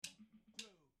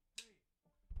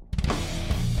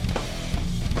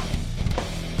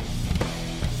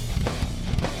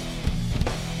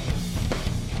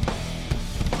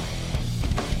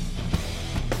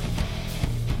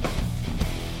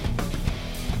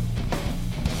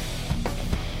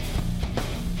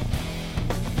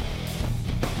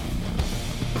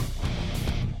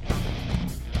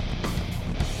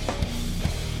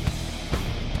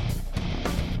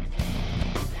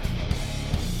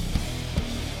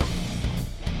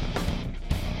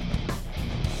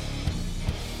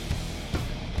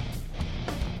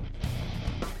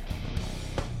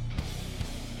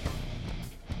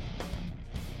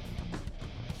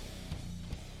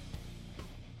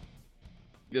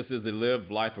This is the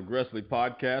Live Life Aggressively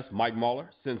podcast. Mike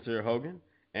Mahler, Sincere Hogan,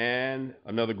 and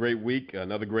another great week,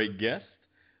 another great guest.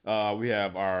 We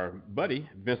have our buddy,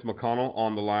 Vince McConnell,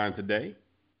 on the line today.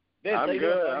 Vince, I'm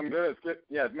good. I'm good. It's good.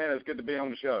 Yeah, man, it's good to be on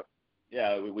the show.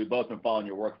 Yeah, we've both been following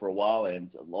your work for a while, and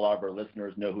a lot of our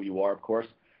listeners know who you are, of course.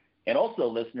 And also,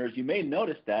 listeners, you may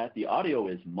notice that the audio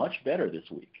is much better this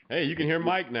week. Hey, you can hear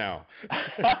Mike now.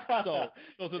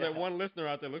 so to that one listener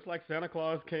out there, looks like Santa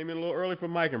Claus came in a little early for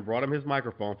Mike and brought him his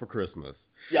microphone for Christmas.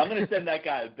 Yeah, I'm going to send that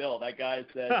guy a bill. That guy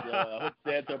said, I hope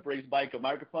Santa brings Mike a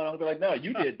microphone. I'm going to be like, no,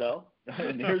 you did, though.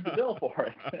 And here's the bill for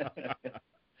it.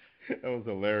 That was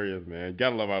hilarious, man.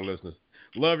 Got to love our listeners.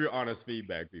 Love your honest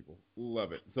feedback, people.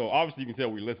 Love it. So obviously you can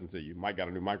tell we listen to you. Mike got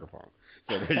a new microphone.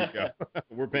 So there you go.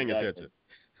 We're paying attention.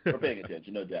 We're paying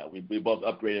attention, no doubt. We both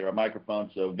upgraded our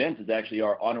microphones. So Vince is actually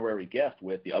our honorary guest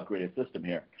with the upgraded system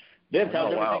here. Vince,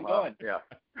 how's everything going? Yeah,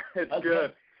 it's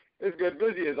good. It's good.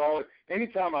 Busy as always.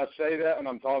 Anytime I say that when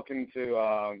I'm talking to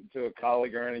a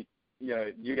colleague or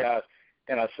you guys,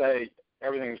 and I say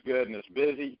everything's good and it's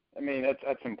busy, I mean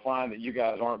that's implying that you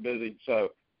guys aren't busy. So,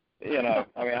 I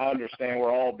understand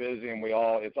we're all busy and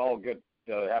it's all good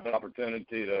to have an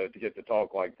opportunity to get to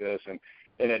talk like this, and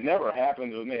it never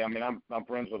happens with me. I mean, I'm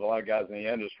friends with a lot of guys in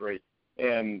the industry,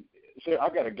 and so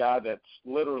I've got a guy that's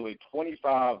literally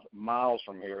 25 miles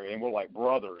from here, and we're like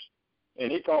brothers.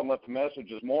 And he called and left a message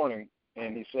this morning,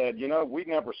 and he said,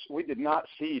 we did not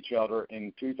see each other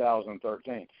in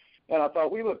 2013. And I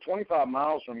thought, we live 25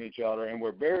 miles from each other, and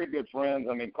we're very good friends.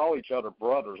 I mean, call each other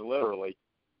brothers, literally,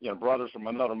 brothers from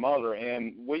another mother.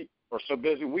 And we are so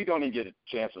busy, we don't even get a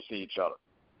chance to see each other.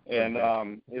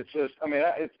 And it's just,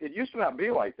 it used to not be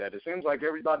like that. It seems like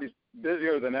everybody's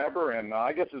busier than ever, and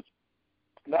I guess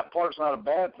that part's not a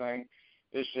bad thing.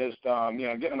 It's just,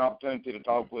 getting an opportunity to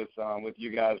talk with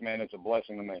you guys, man, it's a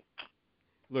blessing to me.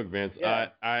 Look, Vince, yeah.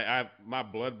 I my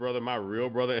blood brother, my real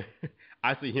brother,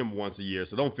 I see him once a year,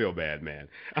 so don't feel bad, man.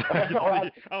 I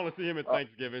only see him at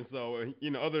Thanksgiving, so,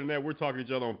 other than that, we're talking to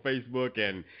each other on Facebook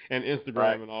and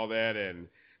Instagram and all that, and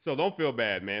so don't feel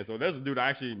bad, man. So there's a dude I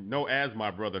actually know as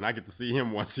my brother, and I get to see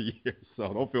him once a year,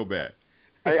 so don't feel bad.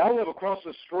 Hey, I live across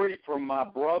the street from my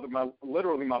brother,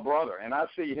 literally my brother, and I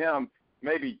see him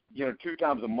maybe, 2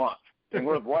 times a month, and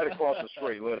we're right across the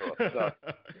street, literally. So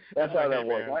that's how that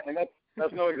works, and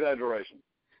that's no exaggeration.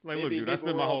 Like, look, dude, I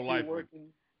spent my whole life working.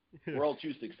 We're all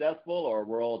too successful, or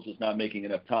we're all just not making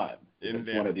enough time. It's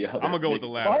one or the other. I'm gonna go with the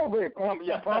latter.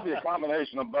 Probably a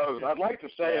combination of both. I'd like to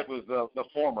say it was the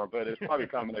former, but it's probably a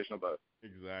combination of both.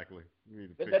 Exactly.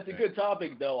 That's a good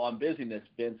topic, though, on busyness,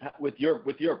 Vince. With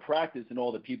your practice and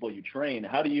all the people you train,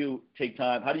 how do you take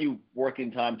time? How do you work in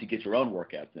time to get your own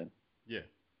workouts in? Yeah.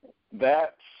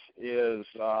 That is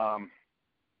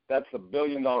that's the $1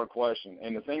 billion question.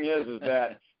 And the thing is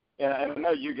that. And I know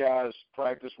you guys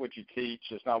practice what you teach.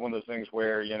 It's not one of those things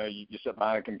where, you sit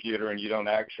behind a computer and you don't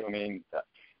actually,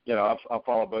 I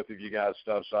follow both of you guys'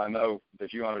 stuff, so I know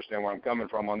that you understand where I'm coming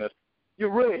from on this. You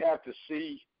really have to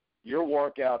see your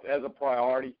workout as a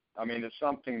priority. I mean, it's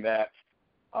something that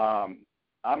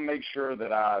I make sure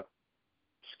that I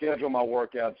schedule my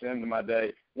workouts into my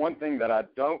day. One thing that I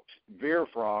don't veer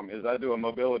from is I do a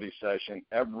mobility session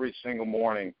every single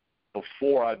morning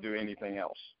before I do anything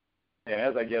else. And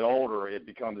as I get older, it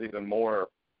becomes even more,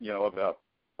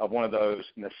 of one of those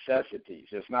necessities.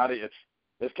 It's kind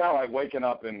of like waking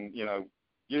up and,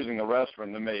 using the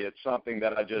restroom to me. It's something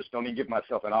that I just don't even give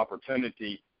myself an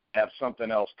opportunity to have something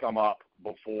else come up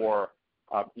before,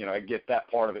 I get that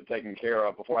part of it taken care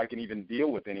of before I can even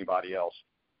deal with anybody else.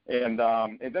 And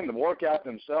then the workout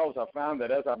themselves, I found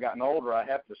that as I've gotten older, I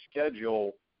have to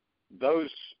schedule those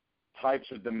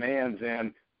types of demands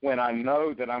in when I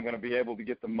know that I'm going to be able to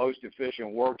get the most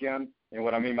efficient work in. And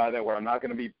what I mean by that, where I'm not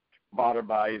going to be bothered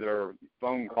by either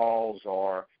phone calls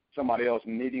or somebody else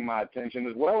needing my attention,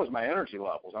 as well as my energy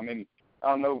levels. I mean, I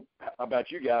don't know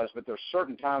about you guys, but there's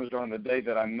certain times during the day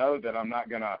that I know that I'm not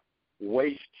going to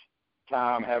waste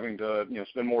time having to,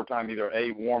 spend more time either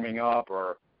warming up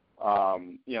or,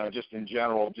 just in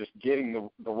general, just getting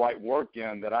the right work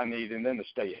in that I need, and then to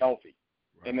stay healthy.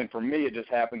 Right. And then for me, it just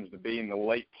happens to be in the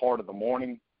late part of the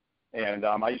morning. And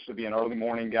I used to be an early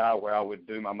morning guy where I would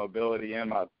do my mobility and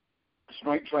my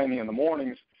strength training in the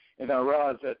mornings. And then I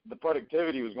realized that the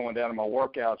productivity was going down and my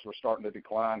workouts were starting to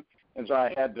decline. And so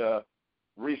I had to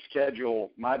reschedule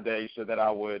my day so that I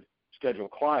would schedule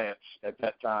clients at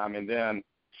that time and then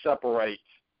separate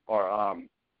or,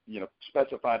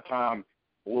 specify time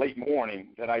late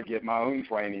morning that I get my own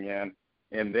training in.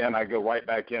 And then I go right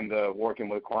back into working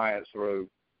with clients through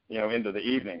into the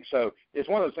evening. So it's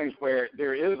one of those things where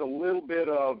there is a little bit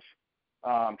of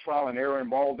trial and error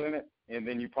involved in it, and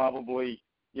then you probably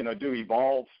do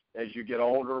evolve as you get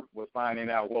older with finding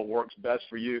out what works best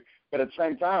for you. But at the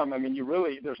same time, I mean,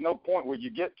 there's no point where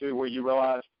you get to where you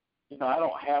realize, I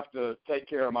don't have to take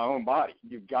care of my own body.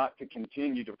 You've got to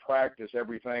continue to practice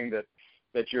everything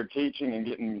that you're teaching and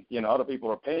getting, other people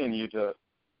are paying you to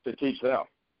teach them.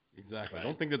 Exactly. I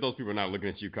don't think that those people are not looking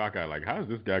at you cockeyed like, how is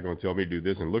this guy going to tell me to do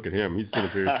this? And look at him. He's sitting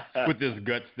up here with his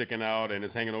gut sticking out and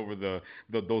it's hanging over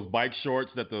those bike shorts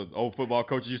that the old football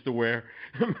coaches used to wear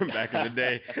back in the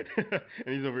day.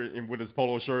 And he's over with his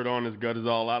polo shirt on. His gut is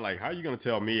all out. Like, how are you going to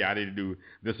tell me I need to do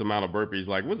this amount of burpees?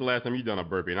 Like, when's the last time you done a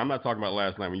burpee? And I'm not talking about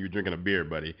last night when you were drinking a beer,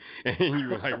 buddy, and you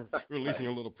were like releasing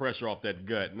a little pressure off that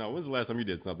gut. No, when's the last time you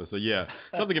did something? So, yeah,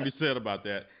 something can be said about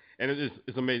that. And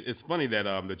it's amazing. It's funny that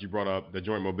that you brought up the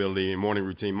joint mobility and morning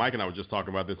routine. Mike and I were just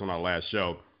talking about this on our last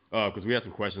show because we had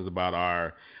some questions about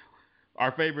our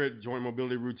favorite joint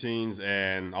mobility routines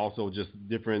and also just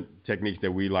different techniques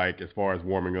that we like as far as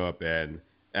warming up. And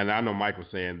I know Mike was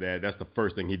saying that that's the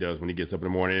first thing he does when he gets up in the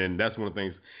morning. And that's one of the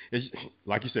things, is,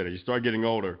 like you said, as you start getting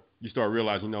older, you start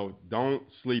realizing, don't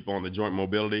sleep on the joint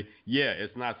mobility. Yeah,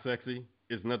 it's not sexy.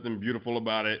 It's nothing beautiful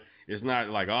about it. It's not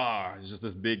like, it's just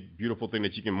this big, beautiful thing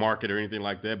that you can market or anything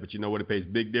like that. But you know what? It pays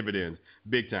big dividends,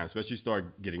 big time, especially as you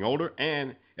start getting older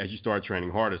and as you start training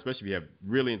harder, especially if you have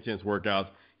really intense workouts,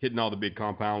 hitting all the big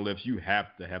compound lifts. You have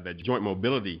to have that joint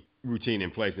mobility routine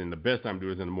in place. And the best time to do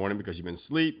it is in the morning because you've been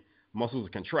asleep. Muscles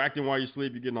are contracting while you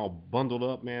sleep. You're getting all bundled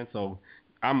up, man. So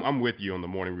I'm with you on the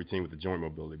morning routine with the joint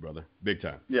mobility, brother. Big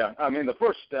time. Yeah, I mean, the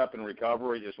first step in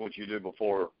recovery is what you do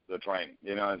before the training.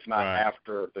 It's not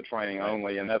after the training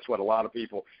only, and that's what a lot of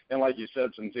people, and like you said,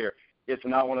 Sincere, it's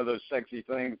not one of those sexy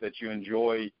things that you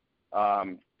enjoy,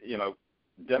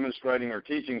 demonstrating or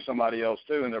teaching somebody else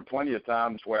too. And there are plenty of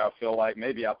times where I feel like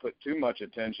maybe I put too much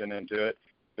attention into it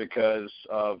because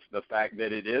of the fact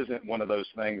that it isn't one of those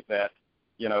things that,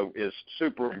 is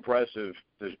super impressive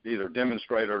to either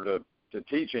demonstrate or to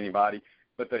teach anybody,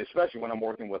 but especially when I'm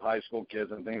working with high school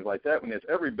kids and things like that, when it's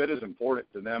every bit as important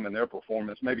to them and their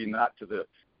performance, maybe not to the,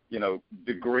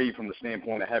 degree from the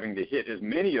standpoint of having to hit as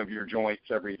many of your joints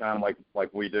every time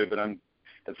like we do, but at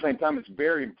the same time, it's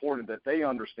very important that they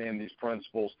understand these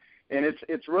principles, and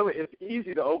it's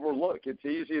easy to overlook. It's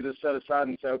easy to set aside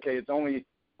and say, okay, it's only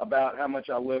about how much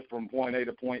I lift from point A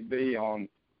to point B on,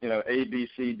 A, B,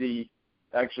 C, D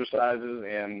exercises,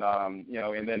 and,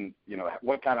 and then,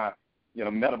 what kind of,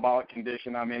 metabolic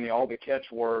condition I'm in, all the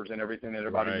catchwords and everything that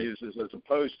everybody uses, as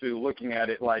opposed to looking at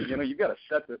it like, you've got to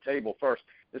set the table first.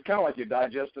 It's kind of like your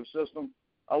digestive system.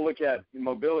 I look at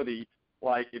mobility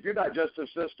like if your digestive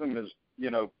system is,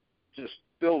 just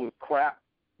filled with crap,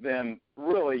 then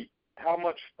really how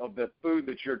much of the food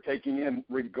that you're taking in,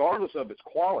 regardless of its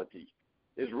quality,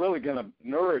 is really going to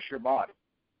nourish your body.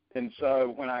 And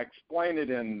so when I explain it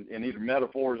in either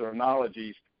metaphors or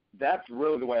analogies, that's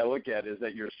really the way I look at it, is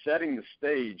that you're setting the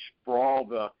stage for all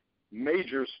the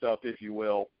major stuff, if you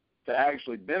will, to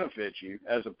actually benefit you,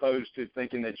 as opposed to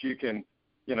thinking that you can,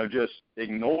 just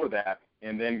ignore that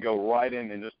and then go right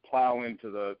in and just plow into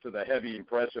the heavy,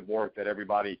 impressive work that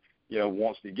everybody,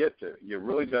 wants to get to. You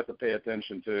really have to pay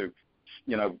attention to,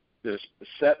 just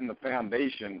setting the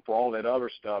foundation for all that other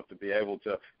stuff to be able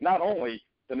to not only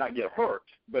to not get hurt,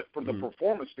 but for the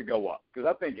performance to go up. Because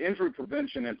I think injury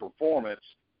prevention and performance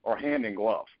are hand in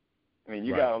glove. I mean,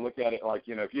 you got to look at it like,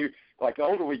 if you, like the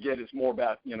older we get, it's more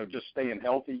about, just staying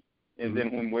healthy. And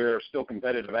then when we're still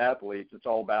competitive athletes, it's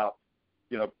all about,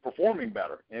 performing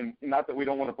better. And not that we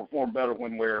don't want to perform better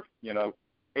when we're,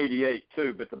 88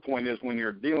 too, but the point is when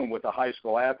you're dealing with a high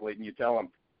school athlete and you tell them,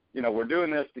 we're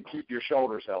doing this to keep your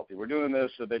shoulders healthy. We're doing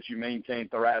this so that you maintain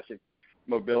thoracic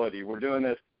mobility. We're doing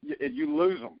this, you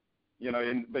lose them,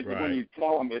 but when you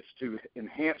tell them it's to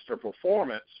enhance their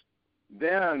performance,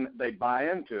 then they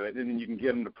buy into it, and then you can get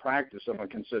them to practice on a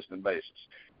consistent basis.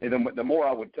 And then the more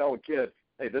I would tell a kid,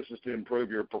 hey, this is to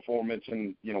improve your performance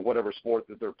in, whatever sport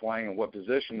that they're playing and what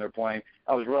position they're playing,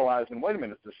 I was realizing, wait a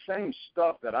minute, it's the same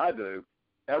stuff that I do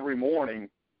every morning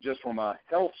just from a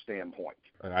health standpoint.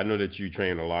 I know that you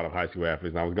train a lot of high school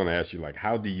athletes, and I was going to ask you,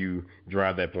 how do you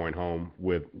drive that point home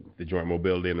with the joint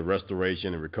mobility and the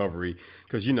restoration and recovery?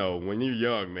 Because, when you're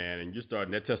young, man, and you're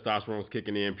starting, that testosterone's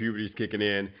kicking in, puberty's kicking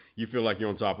in, you feel like you're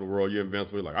on top of the world, you're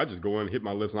invincible. I just go in, hit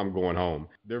my lifts, and I'm going home.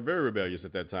 They're very rebellious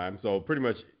at that time, so pretty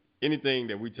much anything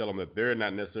that we tell them that they're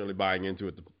not necessarily buying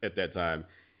into at that time,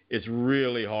 it's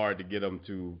really hard to get them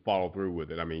to follow through with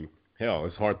it. I mean, hell,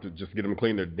 it's hard to just get them to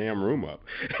clean their damn room up,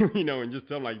 and just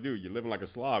tell them, dude, you're living like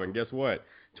a slob. And guess what?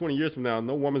 20 years from now,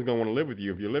 no woman's going to want to live with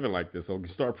you if you're living like this. So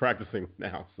start practicing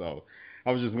now. So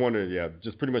I was just wondering,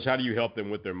 just pretty much how do you help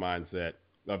them with their mindset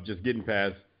of just getting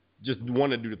past just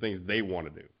want to do the things they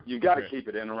want to do. You've got to keep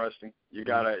it interesting. You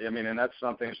got to, I mean, and that's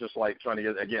something. It's just like trying to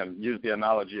get, again, use the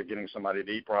analogy of getting somebody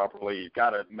to eat properly. You've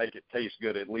got to make it taste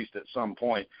good at least at some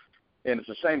point. And it's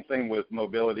the same thing with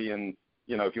mobility and,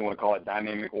 you know, if you want to call it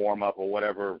dynamic warm up or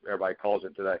whatever everybody calls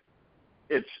it today.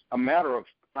 It's a matter of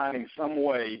finding some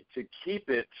way to keep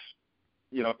it,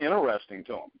 you know, interesting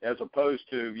to them, as opposed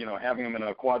to, you know, having them in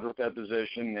a quadruped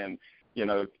position and, you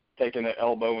know, taking the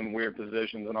elbow in weird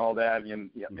positions and all that. And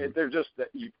they're just that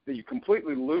you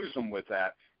completely lose them with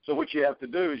that. So what you have to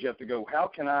do is you have to go, how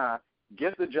can I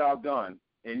get the job done?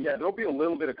 And yeah, there'll be a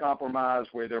little bit of compromise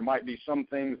where there might be some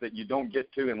things that you don't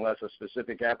get to unless a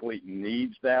specific athlete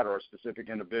needs that or a specific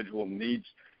individual needs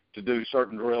to do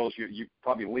certain drills. You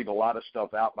probably leave a lot of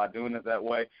stuff out by doing it that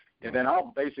way. And then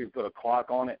I'll basically put a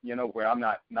clock on it, you know, where I'm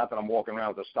not that I'm walking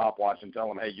around with a stopwatch and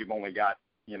telling them, hey, you've only got,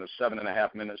 you know,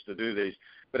 7.5 minutes to do these.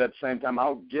 But at the same time,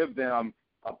 I'll give them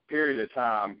a period of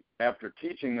time after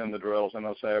teaching them the drills, and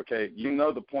I'll say, okay, you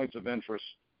know the points of interest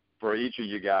for each of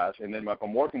you guys. And then if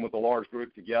I'm working with a large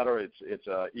group together, it's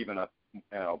even a, you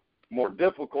know, more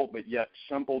difficult but yet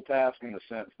simple task in the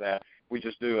sense that we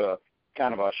just do a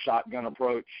kind of a shotgun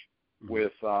approach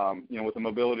with, you know, with the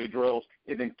mobility drills,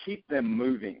 and then keep them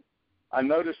moving. I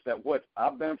noticed that what I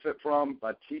benefit from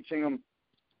by teaching them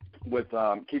with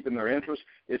keeping their interest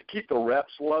is keep the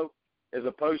reps low, as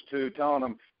opposed to telling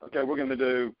them, okay, we're going to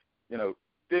do, you know,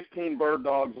 15 bird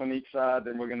dogs on each side,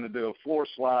 then we're going to do a floor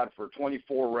slide for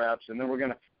 24 reps, and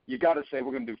then you got to say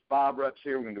we're going to do 5 reps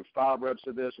here, we're going to do 5 reps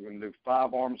of this, we're going to do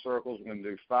 5 arm circles, we're going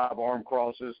to do 5 arm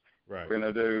crosses, right. We're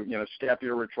going to do, you know,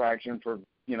 scapular retraction for,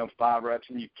 you know, 5 reps,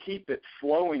 and you keep it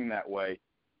flowing that way.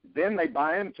 Then they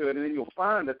buy into it, and then you'll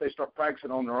find that they start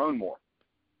practicing on their own more.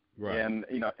 Right. And,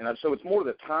 you know, and so it's more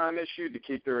the time issue to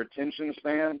keep their attention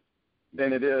span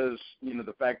than it is, you know,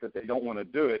 the fact that they don't want to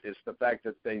do it. It's the fact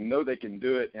that they know they can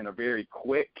do it in a very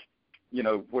quick, you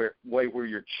know, way where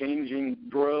you're changing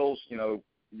drills, you know,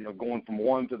 going from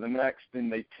one to the next, then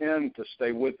they tend to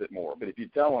stay with it more. But if you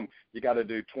tell them you got to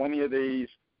do 20 of these,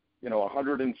 you know,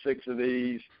 106 of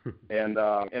these, and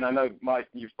I know, Mike,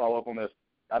 you follow up on this.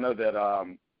 I know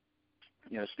that,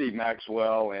 you know, Steve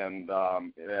Maxwell and I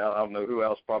don't know who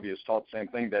else probably has taught the same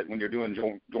thing, that when you're doing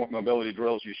joint mobility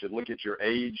drills, you should look at your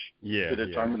age to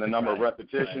determine the number of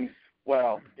repetitions. Right.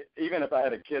 Well, even if I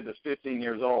had a kid that's 15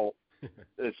 years old,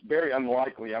 it's very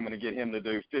unlikely I'm going to get him to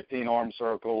do 15 arm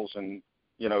circles and,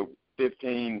 you know,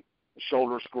 15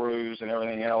 shoulder screws and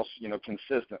everything else, you know,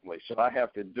 consistently. So I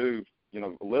have to do, you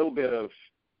know, a little bit of,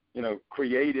 you know,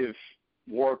 creative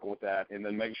work with that, and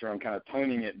then make sure I'm kind of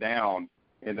toning it down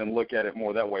and then look at it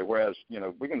more that way. Whereas, you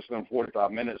know, we can spend 45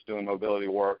 minutes doing mobility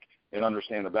work and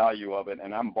understand the value of it,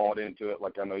 and I'm bought into it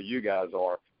like I know you guys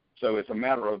are. So it's a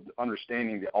matter of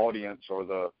understanding the audience or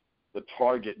the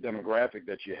target demographic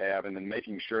that you have, and then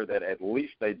making sure that at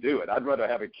least they do it. I'd rather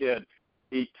have a kid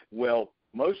eat well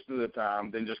most of the time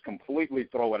than just completely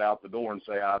throw it out the door and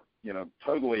say, you know,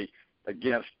 totally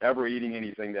against ever eating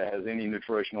anything that has any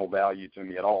nutritional value to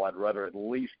me at all. I'd rather at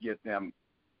least get them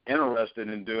interested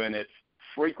in doing it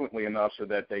frequently enough so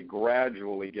that they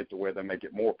gradually get to where they make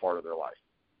it more part of their life.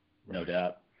 No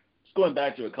doubt. Just going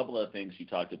back to a couple of things you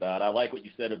talked about, I like what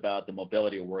you said about the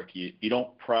mobility work. You don't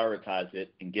prioritize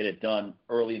it and get it done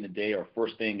early in the day or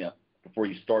first thing before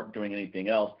you start doing anything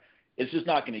else. It's just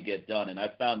not going to get done. And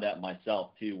I found that myself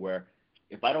too, where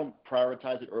if I don't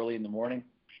prioritize it early in the morning,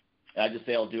 and I just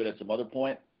say I'll do it at some other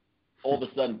point, all of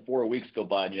a sudden 4 weeks go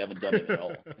by and you haven't done it at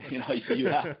all. You know, you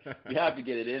have to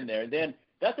get it in there. And then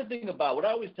that's the thing about what I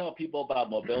always tell people about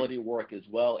mobility work as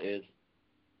well is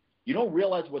you don't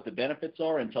realize what the benefits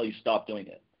are until you stop doing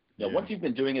it. Now, once you've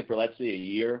been doing it for, let's say, a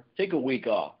year, take a week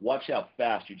off. Watch how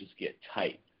fast you just get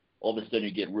tight. All of a sudden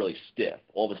you get really stiff.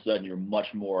 All of a sudden you're much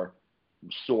more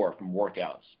sore from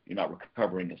workouts. You're not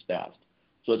recovering as fast.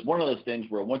 So it's one of those things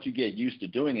where once you get used to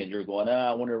doing it, you're going,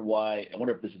 I wonder why. I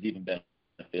wonder if this is even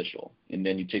beneficial. And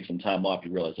then you take some time off,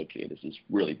 you realize, okay, this is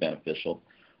really beneficial.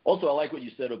 Also, I like what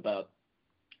you said about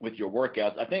with your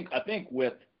workouts. I think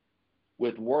with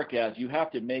workouts, you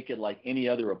have to make it like any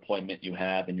other appointment you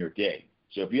have in your day.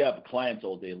 So if you have clients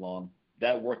all day long,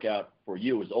 that workout for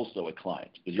you is also a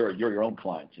client because you're your own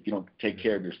client. If you don't take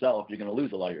care of yourself, you're going to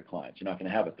lose a lot of your clients. You're not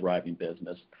going to have a thriving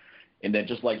business. And then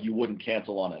just like you wouldn't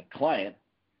cancel on a client,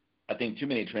 I think too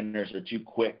many trainers are too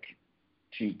quick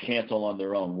to cancel on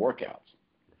their own workouts.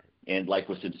 And like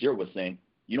what Sincere was saying,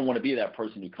 you don't want to be that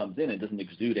person who comes in and doesn't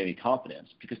exude any confidence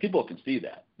because people can see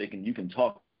that. You can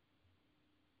talk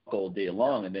all day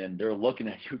long and then they're looking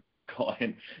at you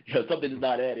going, something's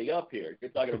not adding up here.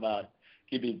 You're talking about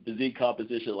give me physique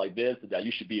composition like this, and that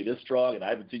you should be this strong, and I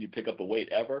haven't seen you pick up a weight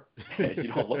ever, and you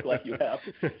don't look like you have.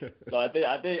 So I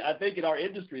think in our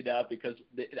industry now, because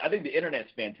I think the internet's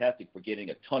fantastic for getting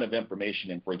a ton of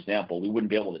information. And for example, we wouldn't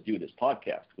be able to do this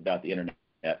podcast without the internet.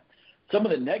 Some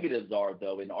of the negatives are,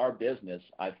 though, in our business,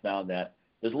 I've found that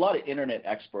there's a lot of internet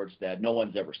experts that no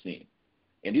one's ever seen.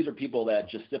 And these are people that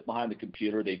just sit behind the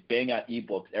computer. They bang out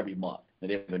ebooks every month. And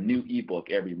they have a new ebook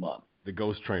every month. The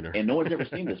ghost trainer. And no one's ever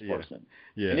seen this person.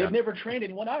 Yeah. And they've never trained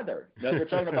anyone either. Now, they're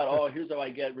talking about, oh, here's how I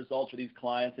get results for these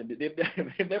clients. And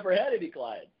they've never had any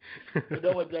clients. But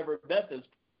no one's ever met this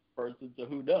person, so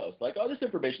who knows? Like, oh, this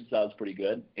information sounds pretty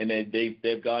good. And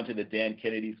they've gone to the Dan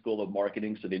Kennedy School of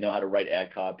Marketing, so they know how to write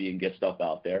ad copy and get stuff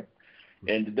out there.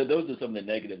 And those are some of the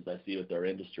negatives I see with our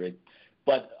industry.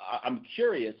 But I'm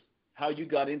curious how you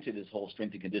got into this whole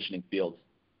strength and conditioning field.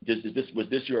 Was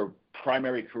this your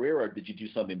primary career, or did you do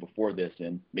something before this,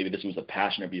 and maybe this was a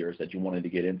passion of yours that you wanted to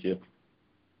get into?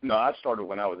 No, I started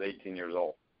when I was 18 years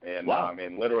old. And wow. I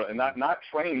mean, literally, and not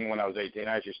training when I was 18.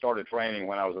 I actually started training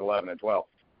when I was 11 and 12.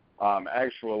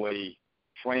 Actually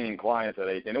training clients at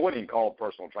 18. It wasn't even called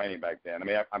personal training back then. I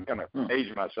mean, I'm kind of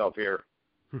aging myself here.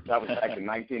 That was back in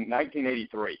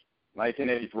 1983.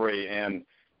 And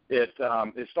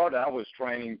it started, I was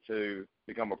training to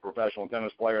become a professional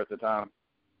tennis player at the time.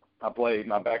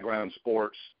 My background in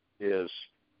sports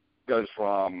goes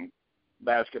from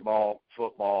basketball,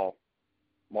 football,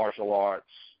 martial arts,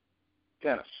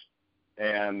 tennis.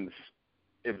 And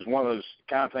it was one of those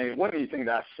kind of things. It wasn't anything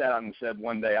that I sat out and said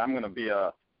one day, I'm going to be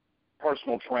a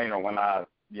personal trainer when I,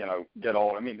 get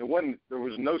old. I mean, there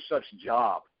was no such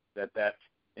job that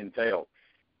entailed.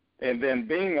 And then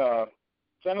being a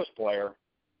tennis player,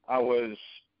 I was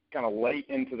kind of late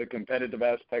into the competitive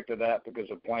aspect of that because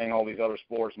of playing all these other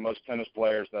sports. Most tennis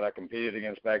players that I competed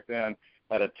against back then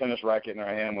had a tennis racket in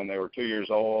their hand when they were 2 years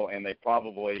old, and they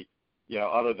probably,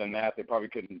 other than that, they probably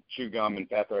couldn't chew gum and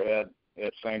pat their head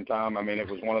at the same time. I mean, it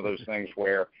was one of those things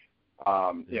where,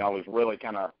 I was really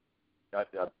kind of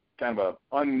an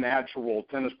unnatural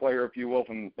tennis player, if you will,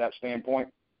 from that standpoint.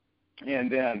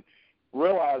 And then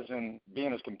realizing,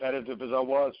 being as competitive as I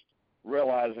was,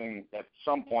 realizing at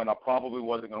some point I probably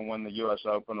wasn't going to win the U.S.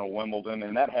 Open or Wimbledon,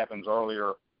 and that happens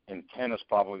earlier in tennis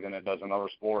probably than it does in other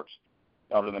sports,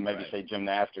 other than maybe, say,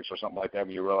 gymnastics or something like that,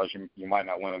 where you realize you might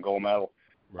not win a gold medal.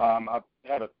 Right. I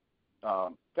had a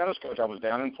tennis coach. I was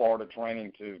down in Florida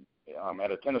training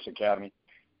at a tennis academy,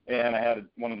 and I had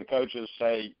one of the coaches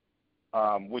say,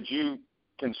 would you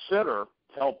consider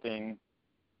helping,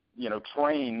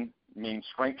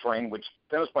 strength train, which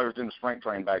tennis players didn't strength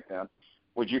train back then.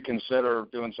 Would you consider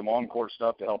doing some on-court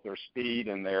stuff to help their speed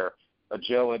and their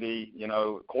agility,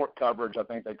 court coverage, I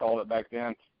think they called it back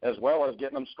then, as well as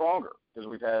getting them stronger? Because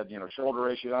we've had, shoulder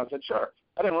issues. I said, sure.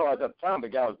 I didn't realize at the time the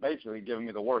guy was basically giving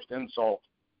me the worst insult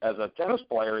as a tennis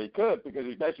player he could, because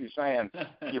he's basically saying,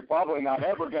 you're probably not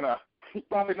ever going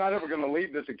to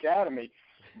leave this academy,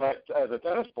 but as a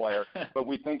tennis player, but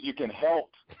we think you can help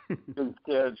these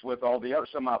kids with all the other.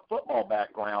 So my football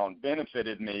background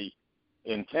benefited me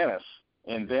in tennis.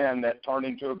 And then that turned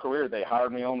into a career. They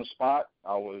hired me on the spot.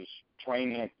 I was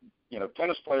training,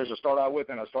 tennis players to start out with,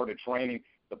 and I started training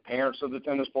the parents of the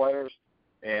tennis players,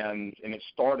 and it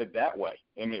started that way.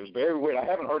 I mean, it was very weird. I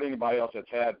haven't heard anybody else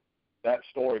that's had that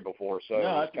story before. So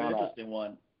no, that's an interesting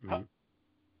one. Mm-hmm.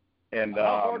 And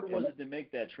how hard was it to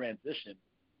make that transition?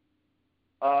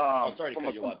 I'm sorry to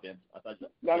cut you off, Vince.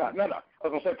 No. I was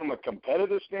going to say, from a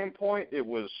competitive standpoint, it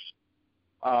was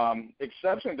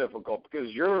exceptionally difficult,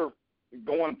 because you're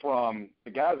going from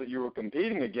the guys that you were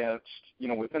competing against,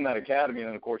 within that academy, and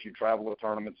then, of course, you travel to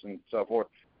tournaments and so forth.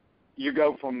 You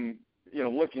go from,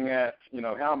 looking at,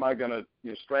 how am I going to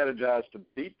strategize to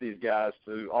beat these guys,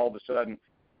 to all of a sudden,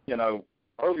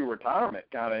 early retirement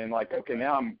kind of, and like, okay,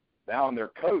 now I'm their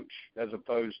coach, as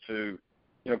opposed to,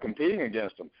 competing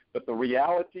against them. But the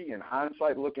reality, in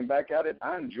hindsight, looking back at it,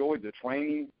 I enjoyed the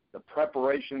training, the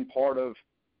preparation part of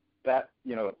that,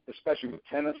 especially with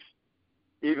tennis,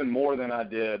 even more than I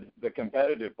did the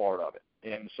competitive part of it.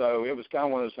 And so it was kind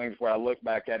of one of those things where I look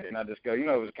back at it and I just go, it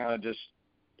was kind of just,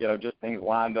 just things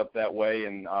lined up that way.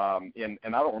 And I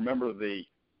don't remember the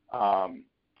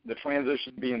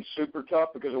transition being super tough,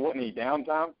 because there wasn't any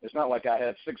downtime. It's not like I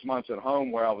had 6 months at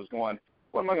home where I was going,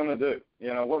 what am I going to do?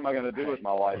 What am I going to do with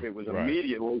my life? It was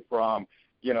immediately from,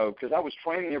 because I was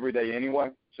training every day anyway.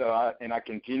 So I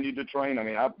continued to train. I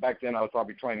mean, back then I was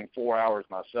probably training 4 hours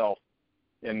myself.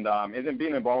 And then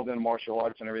being involved in martial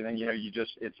arts and everything,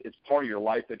 it's part of your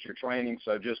life that you're training.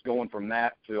 So just going from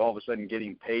that to all of a sudden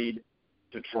getting paid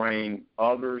to train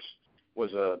others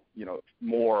was a,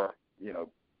 more,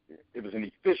 it was an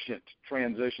efficient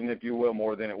transition, if you will,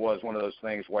 more than it was one of those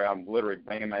things where I'm literally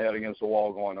banging my head against the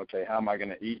wall going, okay, how am I going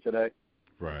to eat today?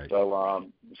 Right. So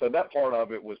that part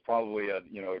of it was probably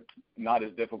not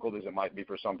as difficult as it might be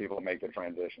for some people to make the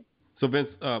transition. So Vince,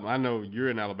 I know you're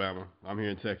in Alabama. I'm here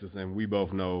in Texas, and we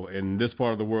both know in this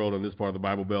part of the world, in this part of the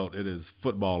Bible Belt, it is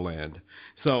football land.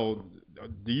 So,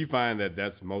 do you find that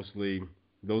that's mostly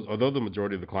those? Are those the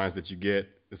majority of the clients that you get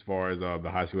as far as the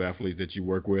high school athletes that you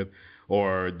work with,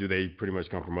 or do they pretty much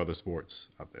come from other sports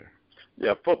out there?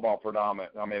 Yeah, football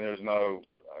predominant. I mean,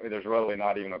 there's really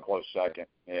not even a close second.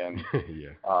 And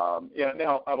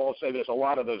now I will say this: a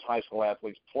lot of those high school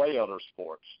athletes play other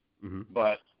sports. Mm-hmm.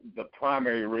 But the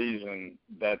primary reason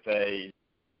that they,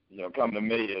 come to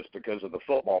me is because of the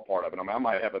football part of it. I mean, I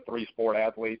might have a 3-sport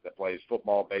athlete that plays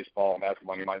football, baseball, and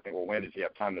basketball. And you might think, well, when does he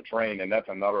have time to train? And that's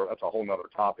a whole nother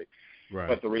topic. Right.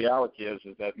 But the reality is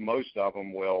that most of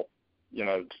them will,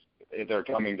 they're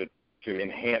coming to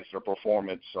enhance their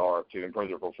performance or to improve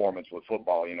their performance with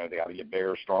football. They got to get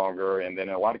bigger, stronger, and then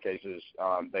in a lot of cases,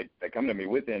 they come to me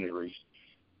with injuries.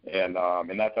 And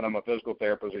not that I'm a physical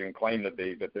therapist or even claim to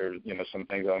be, but there's some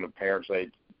things on the parents they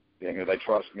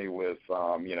trust me with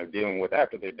dealing with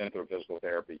after they've been through physical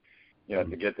therapy,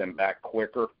 to get them back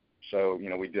quicker. So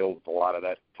we deal with a lot of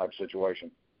that type of situation.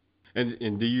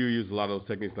 And do you use a lot of those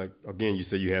techniques? Like again, you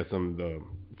said you had some of the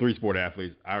 3-sport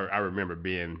athletes. I remember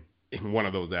being one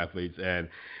of those athletes, and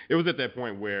it was at that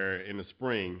point where in the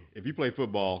spring, if you play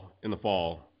football in the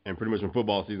fall, and pretty much when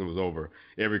football season was over,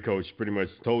 every coach pretty much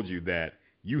told you that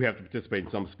you have to participate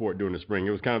in some sport during the spring.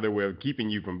 It was kind of their way of keeping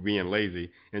you from being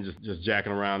lazy and just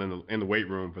jacking around in the weight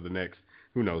room for the next,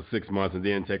 6 months and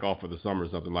then take off for the summer or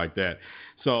something like that.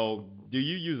 So do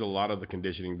you use a lot of the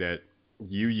conditioning that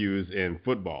you use in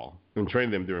football and train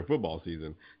them during football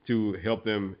season to help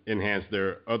them enhance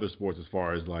their other sports as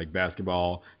far as like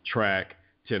basketball, track,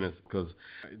 tennis? Because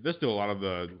there's still a lot of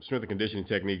the strength and conditioning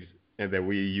techniques and that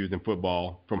we used in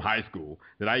football from high school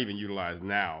that I even utilize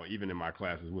now, even in my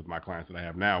classes with my clients that I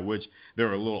have now, which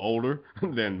they're a little older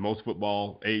than most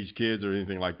football age kids or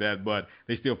anything like that, but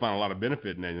they still find a lot of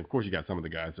benefit in it. And of course you got some of the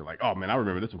guys that are like, oh man, I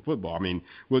remember this from football. I mean,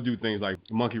 we'll do things like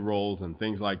monkey rolls and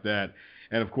things like that.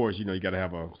 And of course, you got to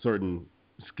have a certain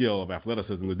skill of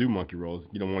athleticism to do monkey rolls.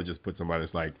 You don't want to just put somebody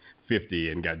that's like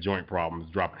 50 and got joint problems,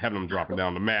 having them dropping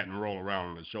down the mat and roll around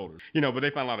on their shoulders. But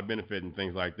they find a lot of benefit in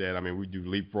things like that. I mean, we do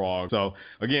leapfrog. So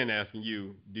again, asking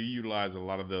you, do you utilize a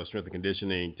lot of the strength and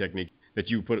conditioning technique that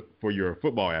you put for your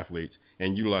football athletes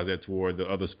and utilize that toward the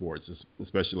other sports,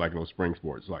 especially like those spring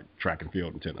sports like track and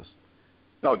field and tennis?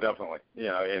 No, definitely.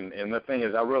 And the thing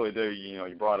is, I really do,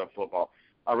 you brought up football.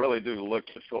 I really do look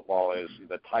at football as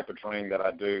the type of training that I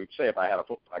do. Say if I had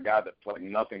a guy that played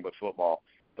nothing but football,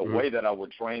 the way that I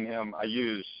would train him, I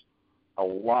use a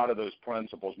lot of those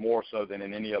principles more so than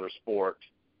in any other sport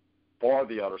for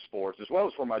the other sports, as well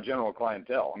as for my general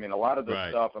clientele. I mean, a lot of this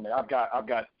stuff. I mean, I've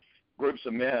got groups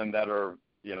of men that are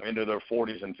into their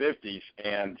 40s and 50s,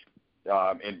 and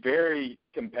very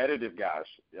competitive guys.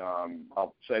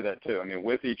 I'll say that too. I mean,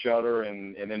 with each other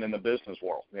and then in the business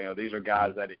world, these are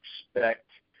guys that expect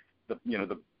the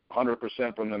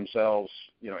 100% from themselves,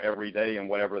 every day in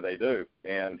whatever they do.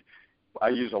 And I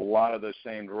use a lot of those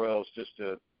same drills just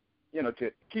to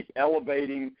keep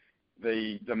elevating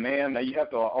the demand. Now you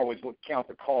have to always count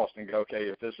the cost and go, okay,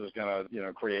 if this is going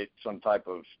to, create some type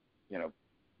of,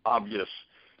 obvious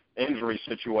injury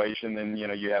situation, then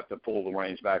you have to pull the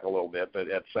reins back a little bit. But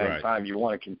at the same time, you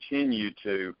want to continue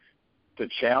to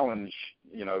challenge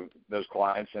those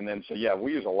clients. And then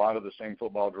we use a lot of the same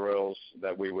football drills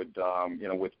that we would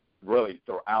with really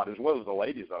throughout, as well as the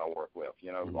ladies that I work with,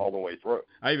 all the way through.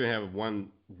 I even have one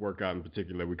workout in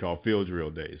particular we call field drill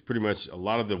days. Pretty much a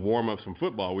lot of the warm-ups from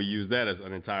football, we use that as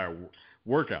an entire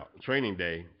workout training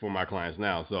day for my clients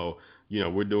now. So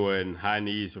we're doing high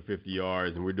knees for 50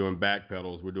 yards, and we're doing back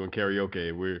pedals, we're doing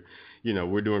karaoke, we're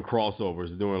doing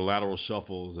crossovers, doing lateral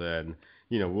shuffles, and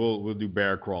we'll do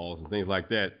bear crawls and things like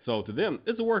that. So to them,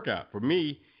 it's a workout. For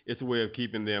me, it's a way of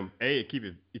keeping them. It keeps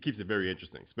it very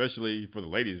interesting, especially for the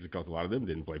ladies, because a lot of them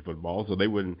didn't play football, so they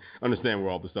wouldn't understand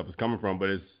where all this stuff is coming from. But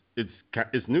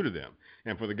it's new to them,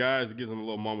 and for the guys, it gives them a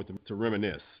little moment to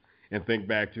reminisce and think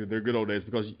back to their good old days.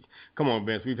 Because, come on,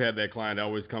 Vince, we've had that client that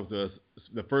always comes to us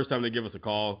the first time they give us a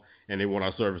call and they want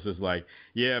our services. Like,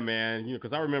 yeah, man,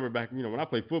 because I remember back, when I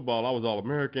played football, I was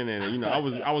All-American, and I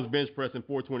was bench pressing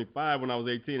 425 when I was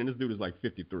 18, and this dude is like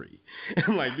 53.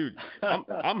 I'm like, dude,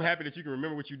 I'm happy that you can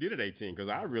remember what you did at 18, because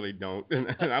I really don't,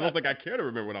 and I don't think I care to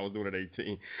remember what I was doing at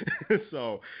 18.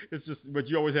 So it's just, but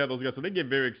you always have those guys, so they get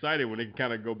very excited when they can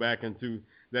kind of go back into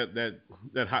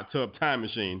that hot tub time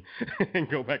machine and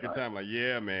go back in time. Like,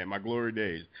 yeah, man, my glory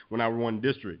days when I won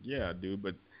district. Yeah, dude,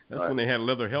 but that's when they had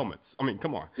leather helmets. I mean,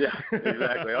 come on. Yeah,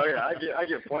 exactly. Oh yeah, I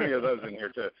get plenty of those in here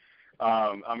too.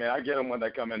 I mean, I get them when they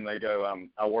come in. They go.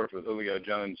 I worked with Julio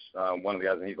Jones, one of the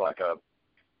guys, and he's like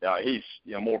he's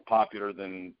more popular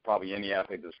than probably any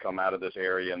athlete that's come out of this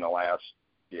area in the last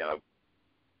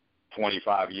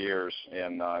 25 years,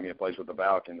 and he plays with the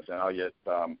Falcons. And I'll get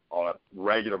on a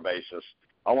regular basis,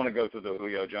 I want to go through the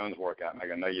Julio Jones workout. And I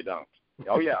go, no, you don't.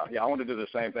 Oh yeah, I want to do the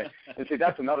same thing. And see,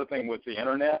 that's another thing with the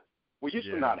internet. We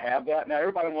used to not have that. Now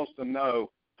everybody wants to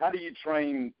know, how do you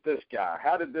train this guy?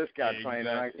 How did this guy train?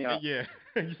 Exactly. And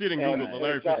you see it in Google, the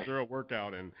Larry Fitzgerald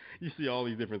workout, and you see all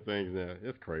these different things now.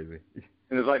 It's crazy.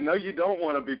 And it's like, no, you don't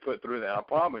want to be put through that. I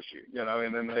promise you.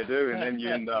 And then they do, and then you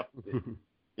end up.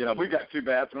 We've got 2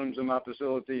 bathrooms in my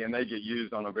facility, and they get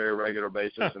used on a very regular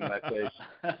basis in that case.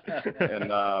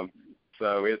 And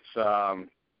so it's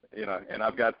and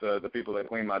I've got the people that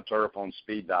clean my turf on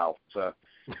speed dial. So.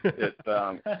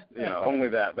 Only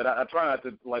that. But I try not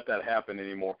to let that happen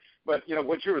anymore. But,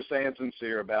 what you were saying,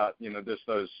 Sincere, about, just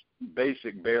those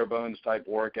basic bare bones type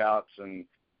workouts, and,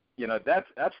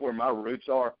 that's where my roots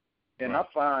are. And I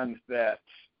find that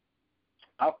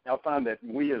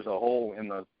we as a whole in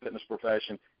the fitness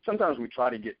profession, sometimes we try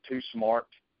to get too smart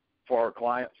for our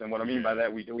clients. And what I mean by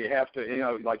that, we have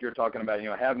to, like you're talking about,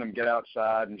 having them get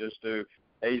outside and just do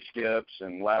A-skips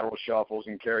and lateral shuffles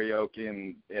and karaoke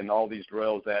and all these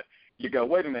drills that you go,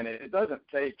 wait a minute, it doesn't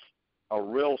take a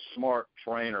real smart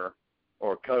trainer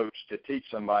or coach to teach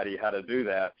somebody how to do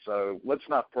that. So let's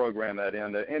not program that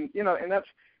in. And that's,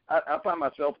 I find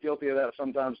myself guilty of that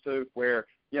sometimes too, where,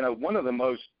 one of the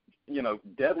most,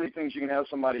 deadly things you can have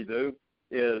somebody do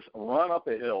is run up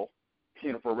a hill,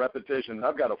 for repetition.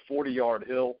 I've got a 40-yard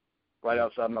hill right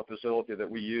outside my facility that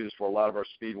we use for a lot of our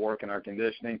speed work and our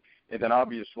conditioning. And then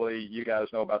obviously you guys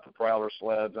know about the Prowler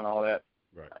sleds and all that,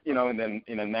 right. And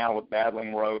then, now with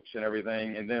battling ropes and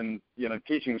everything, and then,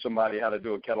 teaching somebody how to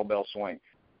do a kettlebell swing.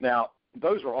 Now,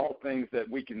 those are all things that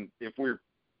we can,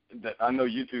 that I know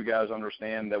you two guys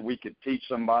understand, that we could teach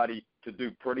somebody to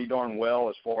do pretty darn well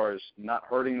as far as not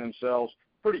hurting themselves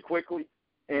pretty quickly.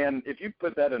 And if you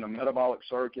put that in a metabolic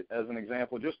circuit as an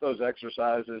example, just those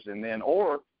exercises, and then,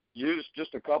 or use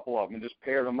just a couple of them and just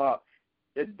pair them up.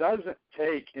 It doesn't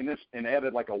take, and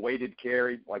added like a weighted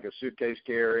carry, like a suitcase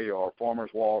carry or a farmer's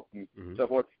walk and so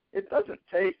forth. It doesn't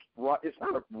take, it's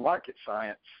not a rocket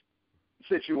science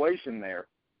situation there.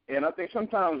 And I think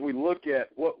sometimes we look at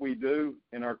what we do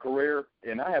in our career,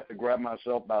 and I have to grab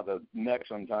myself by the neck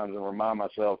sometimes and remind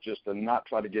myself just to not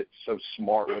try to get so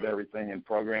smart with everything in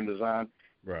program design.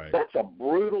 Right. That's a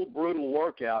brutal, brutal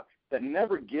workout that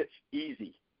never gets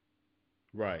easy.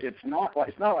 Right. It's not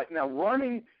like now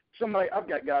running. I've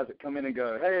got guys that come in and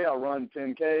go, hey, I run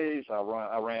 10Ks.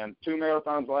 I ran 2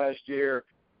 marathons last year.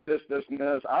 This, and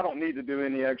this. I don't need to do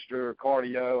any extra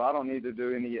cardio. I don't need to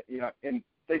do any, and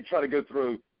they try to go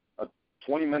through a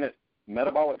 20-minute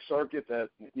metabolic circuit that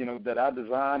I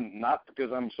designed, not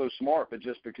because I'm so smart, but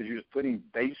just because you're just putting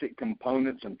basic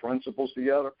components and principles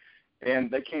together,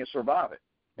 and they can't survive it.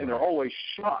 And they're always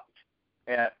shocked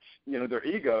at, their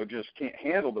ego just can't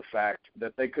handle the fact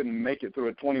that they couldn't make it through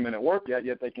a 20-minute workout,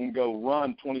 yet they can go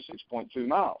run 26.2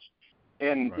 miles.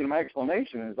 And, my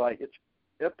explanation is like,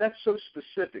 that's so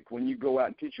specific when you go out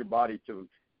and teach your body to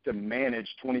manage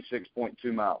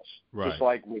 26.2 miles, just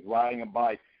like with riding a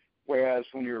bike. Whereas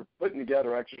when you're putting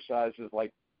together exercises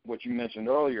like what you mentioned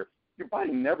earlier, your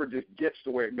body never just gets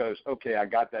to where it goes, okay, I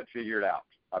got that figured out.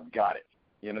 I've got it.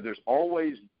 There's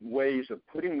always ways of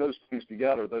putting those things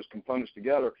together, those components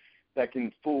together, that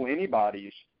can fool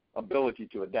anybody's ability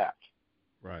to adapt.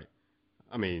 Right.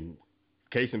 I mean,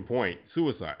 case in point,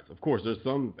 suicides. Of course, there's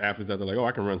some athletes that are like, oh,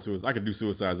 I can run suicide. I can do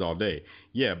suicides all day.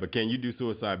 Yeah, but can you do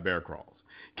suicide bear crawls?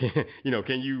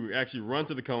 Can you actually run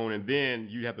to the cone and then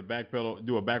you have to backpedal,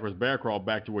 do a backwards bear crawl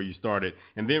back to where you started,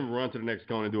 and then run to the next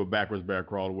cone and do a backwards bear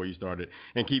crawl to where you started,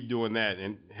 and keep doing that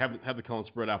and have the cone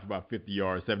spread out for about 50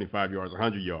 yards, 75 yards,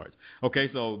 100 yards. Okay,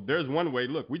 so there's one way.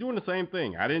 Look, we're doing the same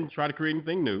thing. I didn't try to create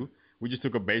anything new. We just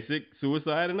took a basic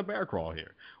suicide and a bear crawl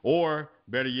here. Or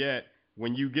better yet,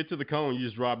 when you get to the cone, you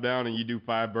just drop down and you do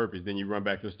 5 burpees. Then you run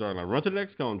back to the starting line. Run to the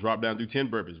next cone, drop down, do 10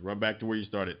 burpees. Run back to where you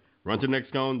started. Run to the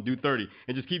next cone, do 30.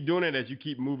 And just keep doing it as you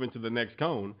keep moving to the next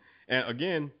cone. And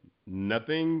again,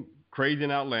 nothing crazy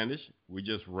and outlandish. We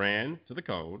just ran to the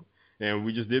cone and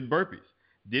we just did burpees.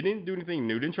 Didn't do anything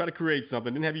new. Didn't try to create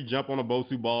something. Didn't have you jump on a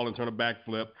Bosu ball and turn a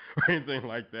backflip or anything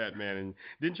like that, man. And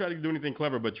didn't try to do anything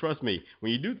clever. But trust me,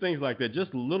 when you do things like that,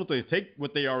 just little things, take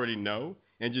what they already know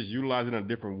and just utilize it in a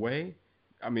different way.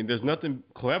 I mean, there's nothing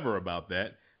clever about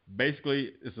that.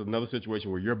 basically it's another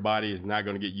situation where your body is not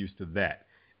going to get used to that.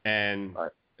 And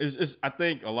Right. I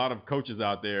think a lot of coaches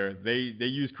out there, they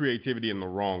use creativity in the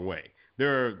wrong way.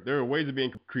 There are ways of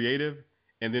being creative,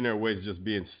 and then there are ways of just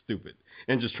being stupid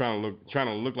and just trying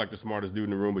to look like the smartest dude in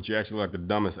the room, but you actually look like the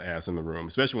dumbest ass in the room,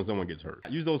 especially when someone gets hurt.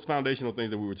 Use those foundational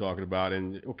things that we were talking about,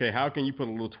 and okay, how can you put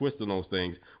a little twist on those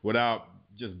things without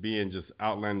just being just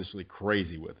outlandishly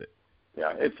crazy with it?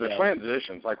 Yeah, it's the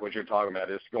transitions, like what you're talking about.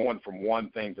 It's going from one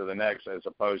thing to the next as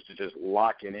opposed to just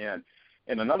locking in.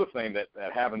 And another thing that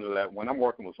happens is that when I'm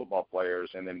working with football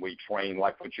players and then we train,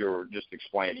 like what you were just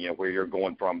explaining, where you're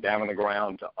going from down on the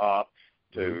ground to up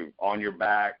to on your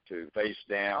back to face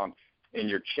down, and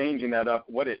you're changing that up.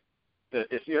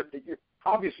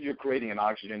 Obviously you're creating an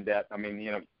oxygen debt. I mean,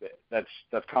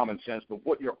 that's common sense. But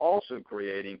what you're also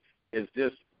creating is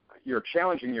this. You're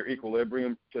challenging your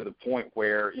equilibrium to the point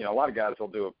where, a lot of guys will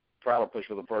do a travel push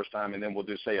for the first time, and then we'll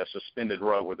do, say, a suspended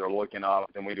row where they're looking up,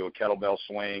 then we do a kettlebell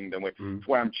swing, then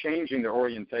where I'm changing their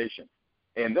orientation.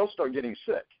 And they'll start getting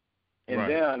sick.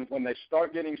 And then when they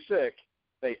start getting sick,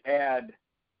 they add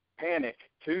panic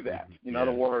to that. In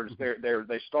other words,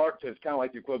 they start to, it's kind of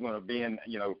like the equivalent of being,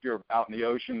 if you're out in the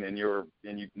ocean and you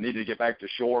need to get back to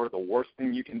shore, the worst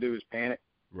thing you can do is panic.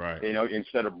 Right.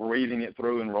 Instead of breathing it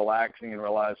through and relaxing and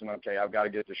realizing, okay, I've got to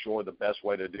get to shore, the best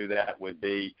way to do that would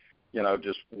be,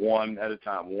 just one at a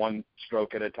time, one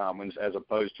stroke at a time, as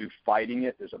opposed to fighting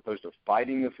it, as opposed to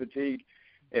fighting the fatigue.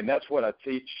 And that's what I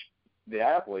teach the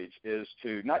athletes, is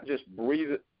to not just breathe,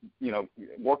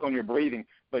 work on your breathing,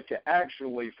 but to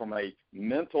actually, from a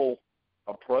mental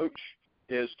approach,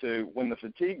 is to, when the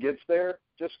fatigue gets there,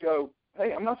 just go,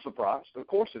 hey, I'm not surprised. Of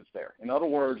course it's there. In other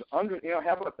words, have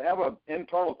an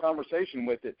internal conversation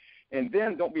with it, and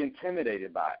then don't be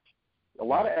intimidated by it. A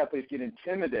lot of athletes get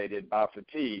intimidated by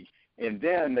fatigue, and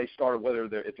then they start, whether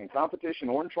it's in competition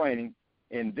or in training,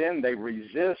 and then they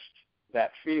resist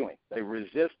that feeling. They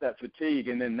resist that fatigue,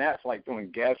 and then that's like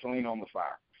throwing gasoline on the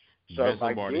fire. So Vince by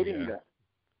Lombardi, getting that,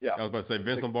 I was about to say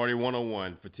Vince Lombardi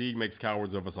 101, fatigue makes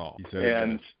cowards of us all. He said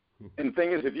and the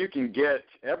thing is, if you can get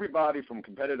everybody from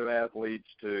competitive athletes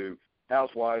to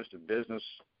housewives to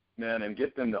businessmen and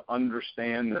get them to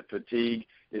understand that fatigue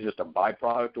is just a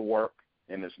byproduct of work,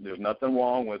 and there's nothing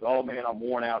wrong with, oh, man, I'm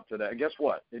worn out today. Guess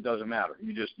what? It doesn't matter.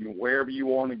 Wherever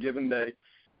you are on a given day,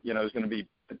 is going to be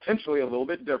potentially a little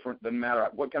bit different. Doesn't matter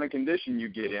what kind of condition you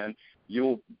get in,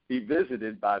 you'll be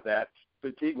visited by that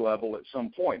fatigue level at some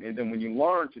point. And then when you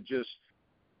learn to just,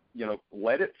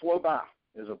 let it flow by,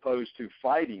 as opposed to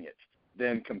fighting it,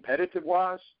 then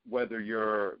competitive-wise, whether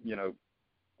you're,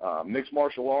 mixed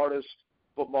martial artist,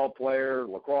 football player,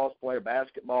 lacrosse player,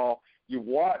 basketball, you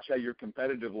watch how your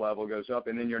competitive level goes up,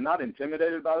 and then you're not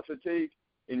intimidated by the fatigue,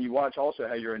 and you watch also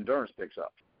how your endurance picks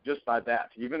up just by that,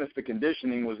 even if the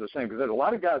conditioning was the same. Because there's a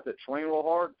lot of guys that train real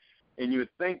hard, and you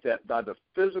would think that by the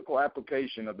physical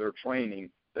application of their training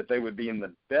that they would be in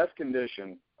the best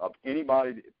condition of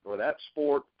anybody for that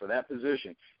sport, for that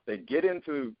position. They get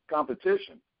into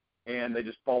competition, and they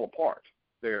just fall apart.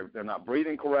 They're not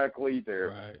breathing correctly.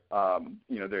 They're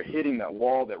they're hitting that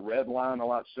wall, that red line, a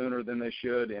lot sooner than they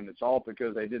should, and it's all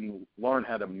because they didn't learn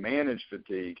how to manage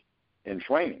fatigue in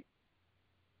training.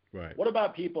 Right. What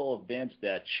about people, Vince,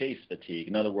 that chase fatigue?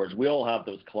 In other words, we all have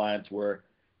those clients where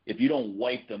if you don't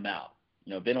wipe them out,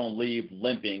 they don't leave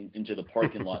limping into the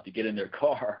parking lot to get in their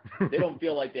car, they don't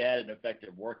feel like they had an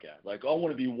effective workout. Like, I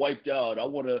want to be wiped out. I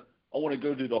want to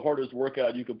go do the hardest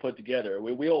workout you can put together.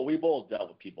 We've all dealt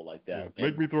with people like that. Yeah,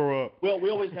 make me throw up. Well, we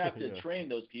always have to train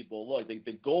those people. Look,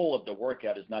 the goal of the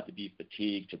workout is not to be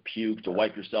fatigued, to puke, to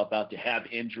wipe yourself out, to have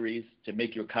injuries, to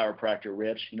make your chiropractor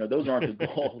rich. Those aren't the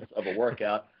goals of a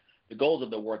workout. The goals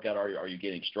of the workout are you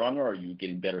getting stronger? Are you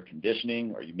getting better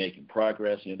conditioning? Are you making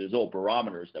progress? There's all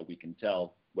barometers that we can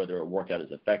tell whether a workout is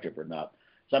effective or not.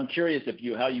 So I'm curious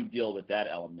how you deal with that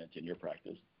element in your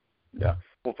practice. Yeah.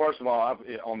 Well, first of all,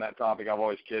 on that topic, I've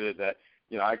always kidded that,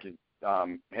 I could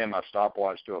hand my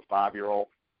stopwatch to a 5-year-old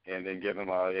and then give him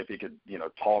if he could,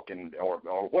 talk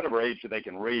or whatever age that they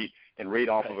can read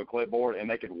off of a clipboard, and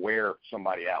they could wear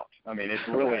somebody out. I mean, it's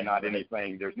really not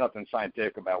anything. There's nothing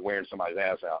scientific about wearing somebody's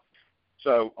ass out.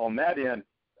 So on that end,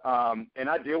 and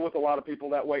I deal with a lot of people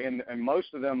that way, and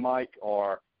most of them, Mike,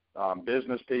 are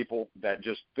business people that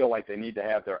just feel like they need to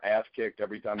have their ass kicked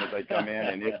every time that they come in,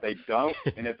 and if they don't,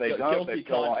 they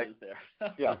feel like,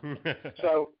 yeah.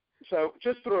 So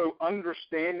just through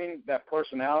understanding that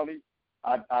personality,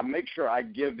 I make sure I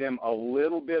give them a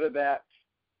little bit of that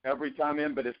every time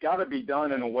in, but it's got to be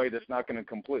done in a way that's not going to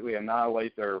completely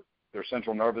annihilate their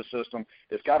central nervous system.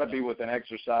 It's got to be with an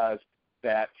exercise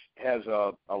that has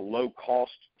a low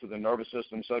cost to the nervous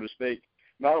system, so to speak.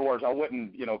 In other words, I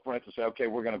wouldn't, for instance, say, okay,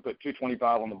 we're going to put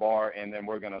 225 on the bar and then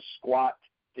we're going to squat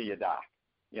till you die.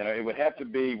 It would have to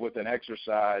be with an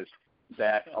exercise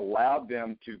that allowed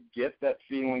them to get that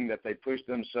feeling that they pushed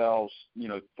themselves,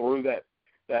 through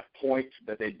that point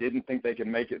that they didn't think they could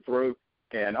make it through.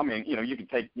 And, I mean, you can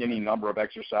take any number of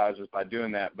exercises by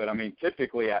doing that. But, I mean,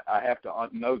 typically I have to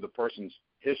know the person's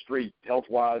history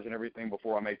health-wise and everything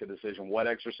before I make the decision what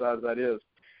exercise that is.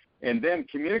 And then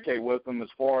communicate with them as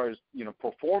far as,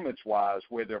 performance-wise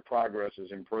where their progress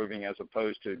is improving as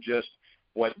opposed to just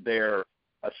what their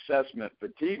assessment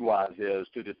fatigue-wise is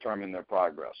to determine their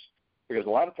progress. Because a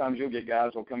lot of times you'll get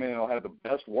guys who will come in and they'll have the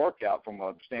best workout from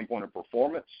a standpoint of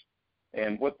performance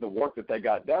and what the work that they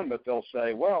got done, but they'll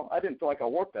say, well, I didn't feel like I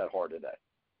worked that hard today.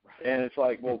 Right. And it's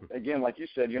like, well, again, like you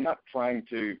said, you're not trying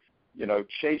to,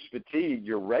 chase fatigue.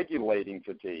 You're regulating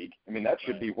fatigue. I mean, that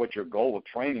should be what your goal of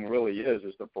training really is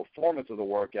the performance of the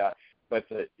workout. But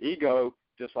the ego,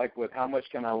 just like with how much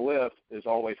can I lift, is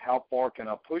always how far can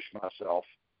I push myself?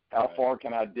 How far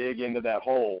can I dig into that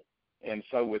hole? And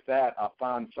so with that, I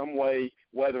find some way,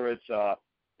 whether it's,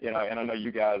 and I know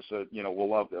you guys, will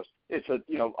love this. It's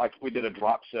like we did a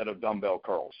drop set of dumbbell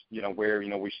curls, where,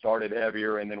 we started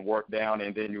heavier and then worked down.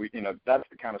 And then, that's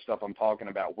the kind of stuff I'm talking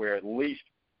about where at least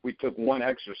we took one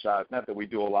exercise, not that we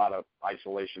do a lot of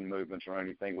isolation movements or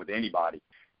anything with anybody,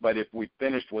 but if we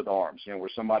finished with arms, where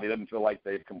somebody doesn't feel like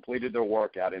they've completed their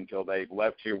workout until they've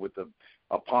left here with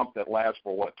a pump that lasts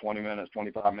for 20 minutes,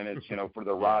 25 minutes, for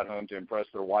their ride home to impress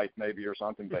their wife maybe or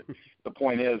something. But the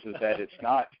point is that it's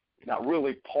not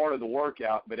really part of the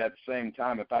workout, but at the same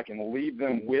time, if I can leave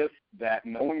them with that,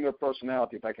 knowing their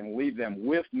personality, if I can leave them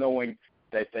with knowing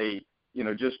that they,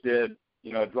 just did,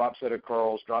 a drop set of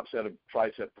curls, drop set of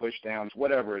tricep push downs,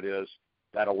 whatever it is,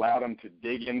 that allowed them to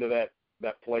dig into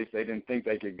that place they didn't think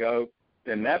they could go,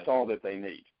 then that's all that they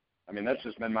need. I mean, that's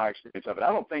just been my experience of it.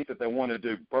 I don't think that they want to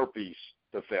do burpees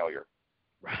to failure.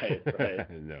 Right.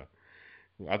 No.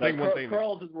 I think one thing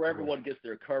curls is where everyone gets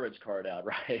their courage card out,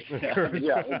 right?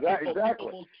 Yeah,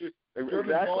 exactly.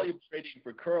 German volume training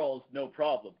for curls, no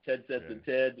problem. 10 sets of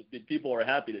 10. People are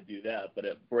happy to do that. But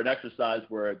for an exercise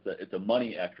where it's a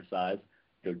money exercise,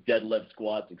 deadlift,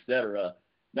 squats, etc.,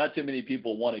 not too many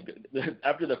people want to go.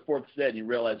 After the fourth set, you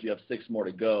realize you have 6 more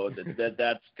to go.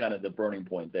 That's kind of the burning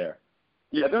point there.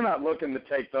 Yeah, they're not looking to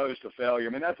take those to failure.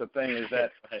 I mean, that's the thing is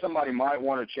that somebody might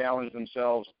want to challenge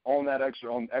themselves on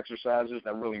on exercises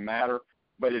that really matter,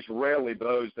 but it's rarely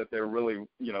those that they're really,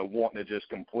 wanting to just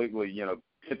completely,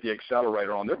 hit the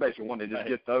accelerator on. They're basically wanting to just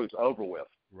get those over with.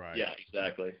 Right. Yeah,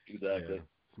 exactly. Yeah.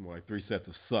 It's more like 3 sets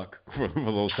of suck for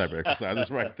those type of exercises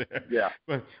right there. Yeah.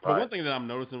 But one thing that I'm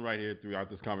noticing right here throughout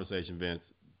this conversation, Vince,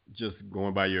 just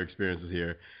going by your experiences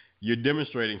here, you're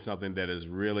demonstrating something that is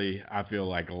really, I feel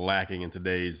like, lacking in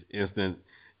today's instant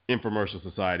infomercial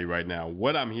society right now.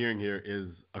 What I'm hearing here is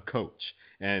a coach,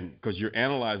 and because you're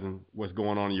analyzing what's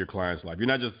going on in your client's life. You're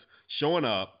not just showing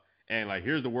up and like,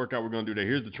 here's the workout we're going to do today,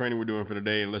 here's the training we're doing for the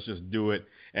day, and let's just do it.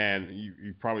 And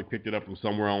you probably picked it up from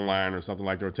somewhere online or something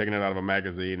like that, or taking it out of a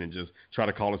magazine and just try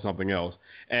to call it something else.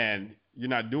 And you're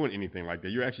not doing anything like that.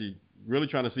 You're actually really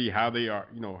trying to see how they are,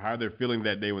 how they're feeling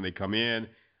that day when they come in,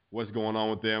 what's going on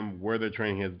with them, where their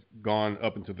training has gone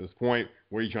up until this point,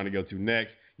 where you're trying to go to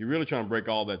next. You're really trying to break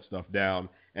all that stuff down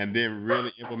and then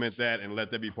really implement that and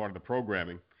let that be part of the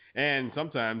programming. And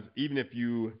sometimes, even if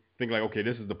you think like, okay,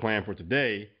 this is the plan for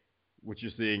today, what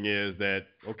you're seeing is that,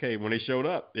 okay, when they showed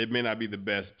up, it may not be the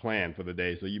best plan for the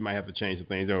day, so you might have to change the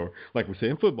things. Or like we say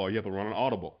in football, you have to run an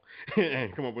audible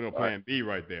and come up with a plan B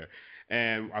right there.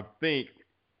 And I think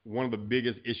one of the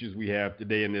biggest issues we have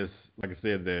today in this, like I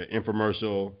said, the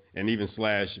infomercial and even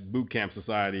 / boot camp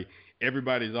society,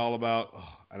 everybody's all about,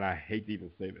 and I hate to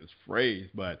even say this phrase,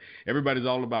 but everybody's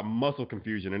all about muscle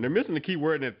confusion. And they're missing the key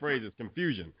word in that phrase is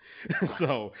confusion.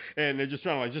 So, and they're just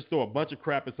trying to like just throw a bunch of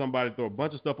crap at somebody, throw a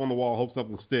bunch of stuff on the wall, hope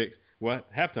something sticks. Well,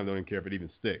 half the time they don't even care if it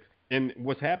even sticks. And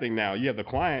what's happening now, you have the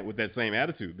client with that same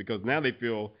attitude because now they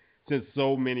feel, since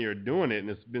so many are doing it and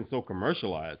it's been so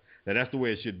commercialized, that's the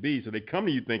way it should be. So they come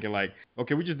to you thinking like,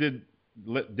 okay, we just did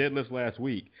deadlifts last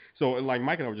week. So like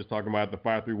Mike and I were just talking about the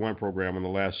 5-3-1 program on the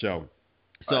last show.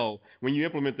 So when you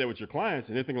implement that with your clients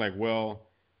and they're thinking like, well,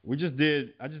 I just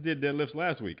did deadlifts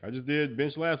last week. I just did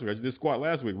bench last week. I just did squat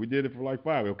last week. We did it for like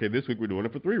 5. Okay, this week we're doing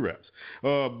it for 3 reps.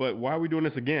 But why are we doing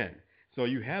this again? So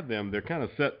you have them, they're kind of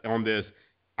set on this.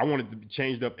 I want it to be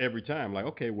changed up every time. Like,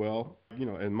 okay, well,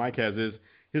 and Mike has his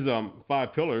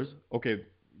 5 pillars. Okay,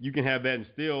 you can have that and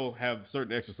still have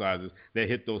certain exercises that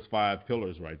hit those 5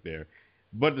 pillars right there.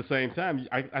 But at the same time,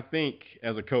 I think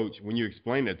as a coach, when you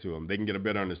explain that to them, they can get a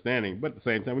better understanding. But at the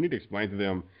same time, we need to explain to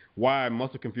them why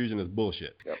muscle confusion is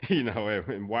bullshit, Yep.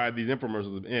 and why these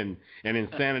infomercials and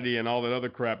insanity and all that other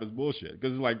crap is bullshit.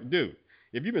 Because it's like, dude,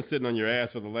 if you've been sitting on your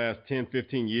ass for the last 10,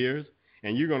 15 years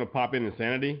and you're going to pop in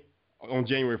insanity on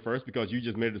January 1st because you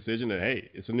just made a decision that, hey,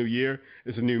 it's a new year,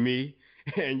 it's a new me,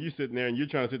 and you sitting there and you're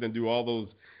trying to sit there and do all those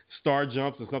star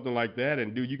jumps and something like that,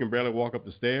 and dude, you can barely walk up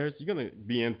the stairs, you're gonna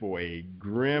be in for a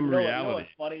grim reality. You know what's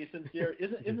funny, Sincere?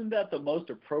 Isn't that the most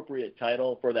appropriate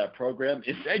title for that program?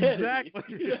 Exactly.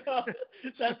 You know,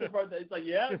 that's the part that it's like,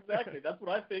 yeah, exactly. That's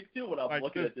what I think too when I'm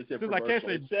looking at this infomercial. I can't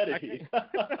say insanity.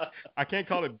 I can't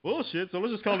call it bullshit, so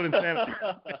let's just call it insanity.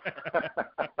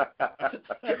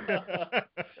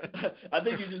 I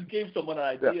think you just gave someone an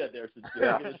idea there, Sincere.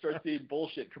 You're gonna start seeing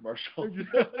bullshit commercials.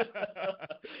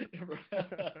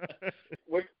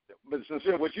 But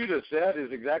Sincere, what you just said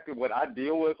is exactly what I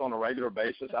deal with on a regular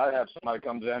basis. I have somebody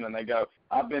comes in and they go,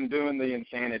 I've been doing the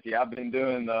insanity. I've been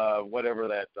doing whatever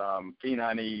that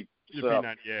P90 stuff.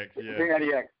 P90X, yeah.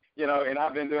 P90X, you know, and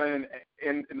I've been doing,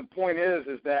 and the point is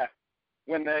that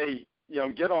when they, you know,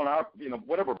 get on our, you know,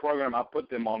 whatever program I put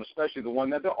them on, especially the one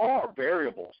that there are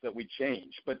variables that we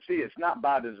change. But see, it's not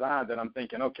by design that I'm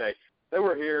thinking, okay, they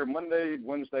were here Monday,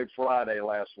 Wednesday, Friday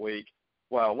last week.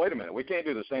 Well, wait a minute. We can't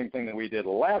do the same thing that we did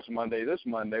last Monday, this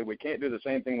Monday. We can't do the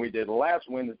same thing we did last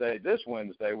Wednesday, this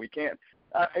Wednesday. We can't.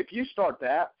 If you start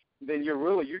that, then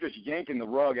you're just yanking the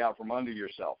rug out from under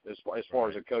yourself as far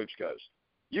as a coach goes.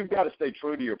 You've got to stay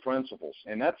true to your principles,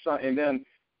 and that's and then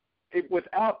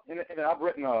without. And I've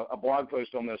written a blog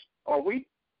post on this. Are we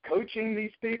coaching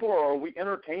these people, or are we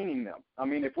entertaining them? I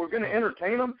mean, if we're going to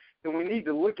entertain them, then we need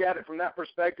to look at it from that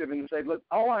perspective and say, look,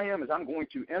 all I am is I'm going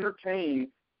to entertain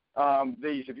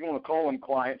these, if you want to call them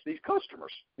clients, these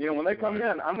customers. You know, when they come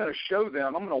in, I'm going to show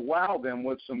them, I'm going to wow them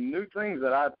with some new things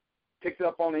that I picked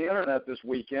up on the internet this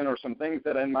weekend, or some things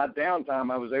that in my downtime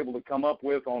I was able to come up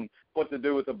with on what to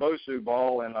do with a Bosu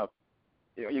ball and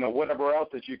you know, whatever else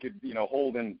that you could, you know,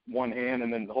 hold in one hand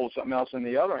and then hold something else in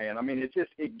the other hand. I mean,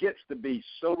 it gets to be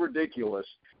so ridiculous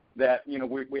that, you know,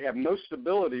 we have no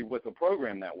stability with the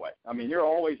program that way. I mean, you're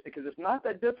always, because it's not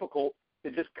that difficult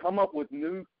to just come up with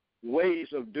new ways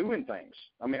of doing things.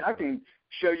 I mean, I can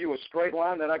show you a straight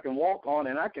line that I can walk on,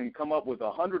 and I can come up with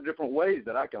 100 different ways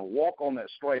that I can walk on that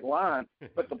straight line.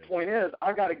 But the point is,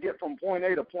 I got to get from point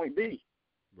A to point B.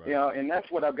 Right. You know, and that's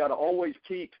what I've got to always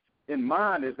keep in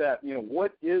mind, is that, you know,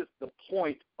 what is the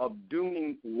point of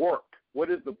doing work? What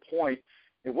is the point?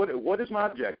 And what is my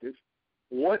objective?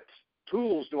 What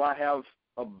tools do I have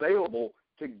available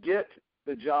to get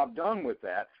the job done with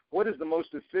that? What is the most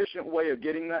efficient way of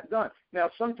getting that done? Now,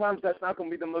 sometimes that's not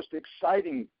going to be the most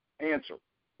exciting answer.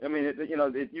 I mean,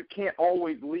 you can't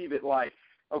always leave it like,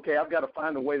 okay, I've got to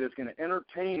find a way that's going to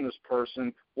entertain this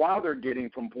person while they're getting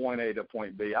from point A to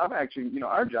point B. I've actually, you know,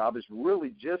 our job is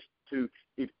really just to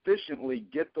efficiently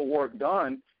get the work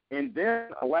done and then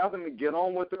allow them to get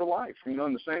on with their life. You know,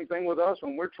 and the same thing with us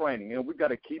when we're training. You know, we've got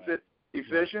to keep it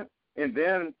efficient and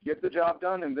then get the job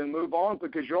done and then move on,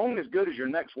 because you're only as good as your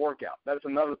next workout. That's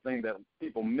another thing that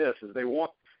people miss, is they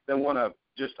want to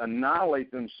just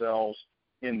annihilate themselves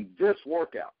in this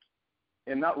workout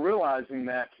and not realizing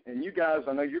that. And you guys,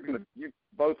 I know you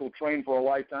both will train for a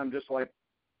lifetime just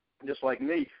like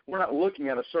me. We're not looking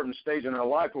at a certain stage in our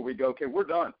life where we go, okay, we're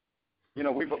done. You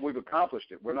know, we've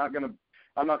accomplished it. I'm not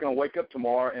going to wake up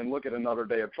tomorrow and look at another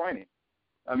day of training.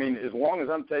 I mean, as long as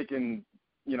I'm taking,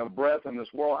 you know, breath in this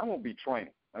world, I won't be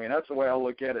training. I mean, that's the way I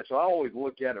look at it. So I always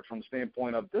look at it from the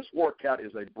standpoint of, this workout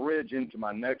is a bridge into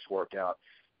my next workout.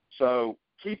 So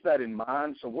keep that in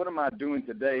mind. So what am I doing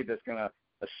today that's going to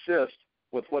assist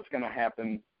with what's going to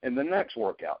happen in the next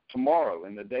workout, tomorrow,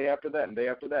 and the day after that, and day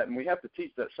after that? And we have to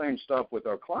teach that same stuff with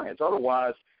our clients.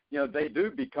 Otherwise, you know, they do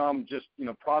become just, you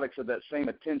know, products of that same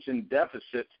attention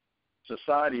deficit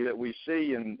society that we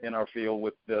see in our field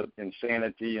with the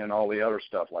insanity and all the other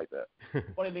stuff like that.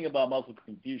 Funny thing about muscle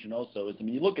confusion also is, I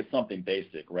mean, you look at something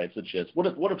basic, right, such as what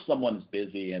if someone is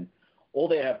busy and all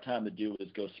they have time to do is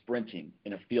go sprinting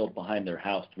in a field behind their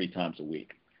house 3 times a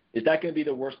week? Is that going to be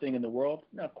the worst thing in the world?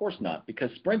 No, of course not,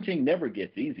 because sprinting never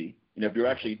gets easy, you know, if you're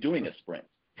actually doing a sprint.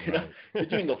 You know,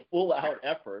 if you're doing a full-out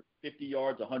effort, 50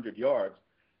 yards, 100 yards,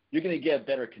 you're going to get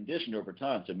better conditioned over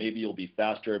time. So maybe you'll be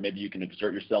faster, maybe you can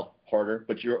exert yourself harder,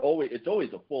 but it's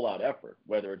always a full-out effort,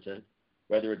 whether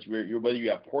you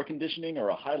have poor conditioning or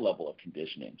a high level of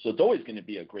conditioning. So it's always going to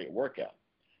be a great workout.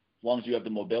 As long as you have the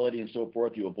mobility and so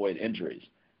forth, you avoid injuries.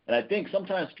 And I think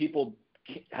sometimes people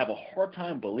have a hard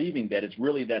time believing that it's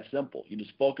really that simple. You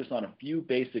just focus on a few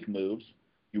basic moves.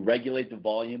 You regulate the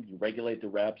volume, you regulate the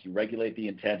reps, you regulate the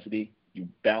intensity, you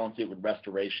balance it with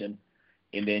restoration,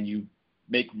 and then you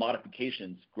make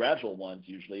modifications, gradual ones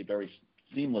usually, very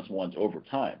seamless ones over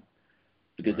time,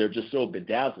 because they're just so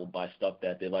bedazzled by stuff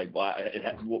that they're like,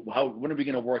 when are we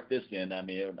going to work this in? I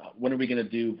mean, when are we going to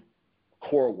do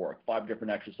core work, 5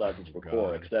 different exercises for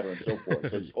core, et cetera, and so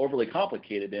forth. So it's overly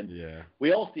complicated. And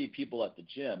we all see people at the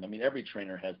gym. I mean, every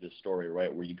trainer has this story,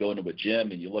 right, where you go into a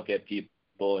gym and you look at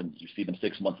people and you see them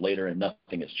 6 months later and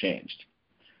nothing has changed.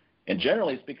 And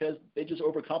generally it's because they just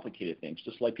overcomplicated things,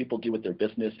 just like people do with their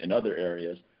business in other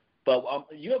areas. But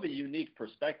you have a unique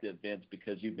perspective, Vince,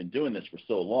 because you've been doing this for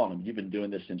so long. I mean, you've been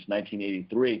doing this since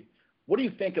 1983. What do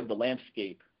you think of the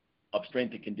landscape of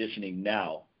strength and conditioning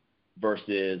now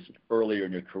versus earlier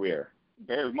in your career?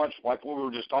 Very much like what we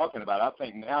were just talking about. I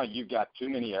think now you've got too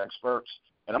many experts,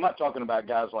 and I'm not talking about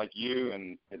guys like you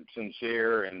and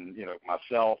Sincere and, you know,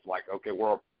 myself, like, okay,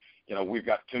 we've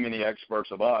got too many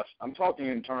experts of us. I'm talking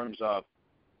in terms of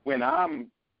when I'm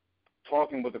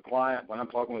talking with a client, when I'm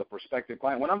talking with a prospective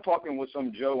client, when I'm talking with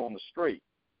some Joe on the street,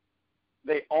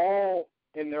 they all,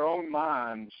 in their own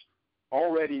minds,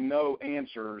 already know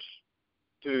answers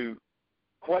to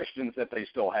questions that they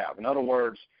still have. In other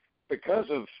words, because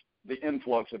of the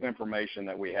influx of information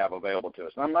that we have available to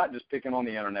us, and I'm not just picking on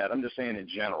the internet, I'm just saying in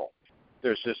general,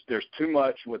 there's too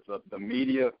much with the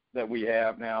media that we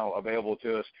have now available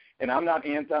to us. And I'm not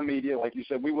anti-media. Like you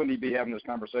said, we wouldn't be having this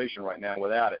conversation right now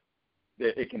without it.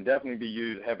 It can definitely be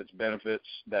used, have its benefits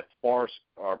that far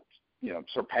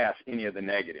surpass any of the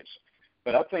negatives.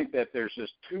 But I think that there's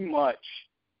just too much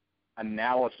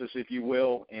analysis, if you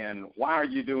will, and why are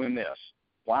you doing this?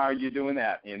 Why are you doing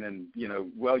that? And then,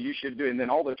 well, you should do it. And then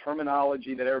all the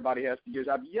terminology that everybody has to use.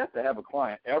 I've yet to have a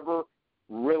client ever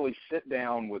really sit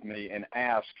down with me and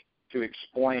ask to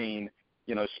explain,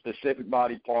 specific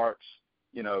body parts,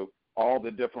 all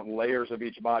the different layers of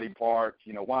each body part,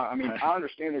 why. I mean, I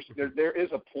understand there is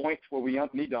a point where we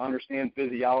need to understand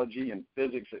physiology and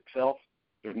physics itself.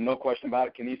 There's no question about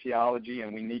it, kinesiology,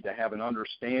 and we need to have an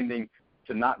understanding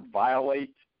to not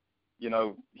violate,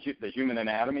 the human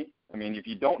anatomy. I mean, if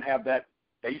you don't have that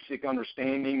basic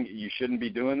understanding, you shouldn't be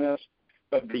doing this.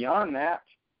 But beyond that,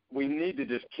 we need to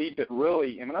just keep it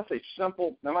really, and when I say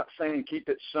simple, I'm not saying keep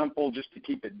it simple just to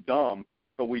keep it dumb,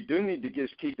 but we do need to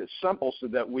just keep it simple so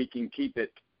that we can keep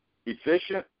it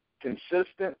efficient,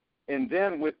 consistent, and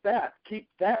then with that, keep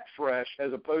that fresh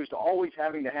as opposed to always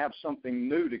having to have something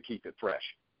new to keep it fresh.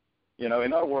 In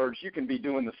other words, you can be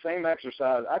doing the same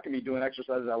exercise. I can be doing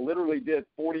exercises I literally did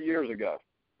 40 years ago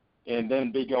and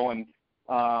then be going,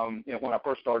 when I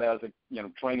first started as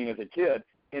training as a kid,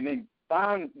 and then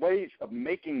find ways of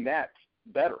making that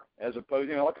better as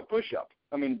opposed, like a push-up.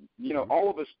 I mean, all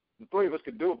of us, the 3 of us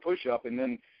could do a push-up and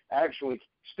then actually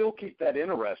still keep that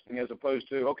interesting as opposed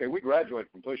to, okay, we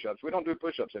graduated from push-ups. We don't do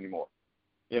push-ups anymore.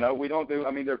 We don't do,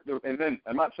 and then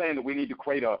I'm not saying that we need to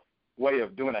create a way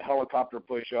of doing a helicopter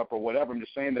push-up or whatever. I'm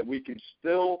just saying that we can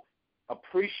still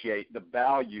appreciate the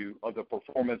value of the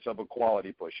performance of a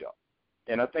quality push-up.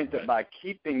 And I think that by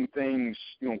keeping things,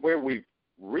 where we've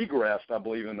regressed, I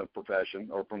believe, in the profession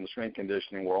or from the strength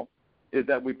conditioning world, is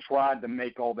that we've tried to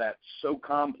make all that so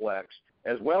complex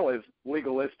as well as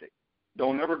legalistic.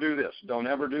 Don't ever do this. Don't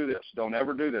ever do this. Don't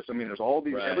ever do this. I mean, there's all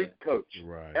these, every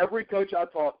coach I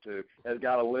talk to has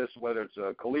got a list, whether it's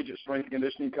a collegiate strength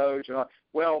conditioning coach or not.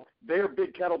 Well, they're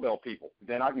big kettlebell people.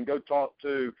 Then I can go talk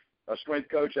to a strength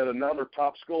coach at another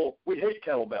top school. We hate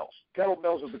kettlebells.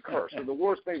 Kettlebells are the curse. They're the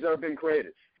worst things that have been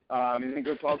created. And then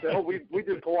go talk to, we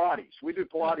do Pilates. We do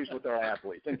Pilates with our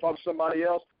athletes. And talk to somebody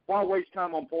else. Why waste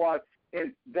time on Pilates?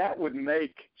 And that would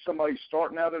make somebody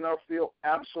starting out in our field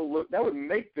that would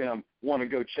make them want to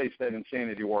go chase that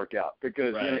insanity workout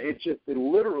because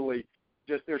literally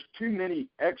there's too many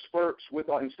experts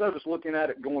instead of just looking at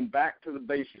it, going back to the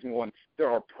basics and going, there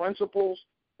are principles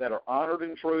that are honored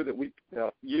and true that we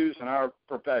use in our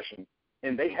profession,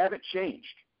 and they haven't changed.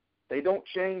 They don't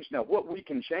change. Now, what we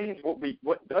can change,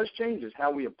 what does change is how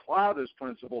we apply those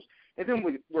principles, and then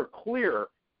we're clear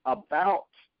about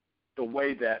the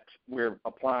way that we're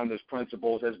applying those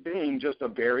principles as being just a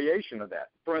variation of that.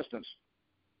 For instance,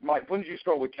 Mike, when did you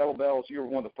start with kettlebells? You were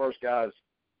one of the first guys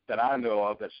that I know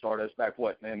of that started us back,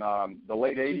 in the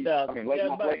late 80s?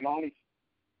 Late 90s?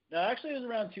 No, actually it was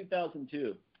around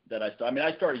 2002 that I started.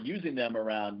 I started using them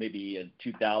around maybe in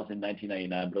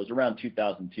 1999, but it was around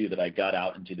 2002 that I got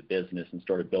out into the business and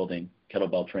started building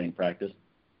kettlebell training practice.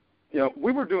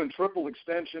 We were doing triple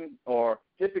extension or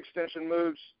hip extension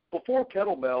moves before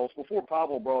kettlebells, before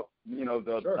Pavel brought,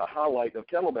 the highlight of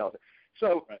kettlebells.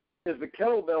 So is the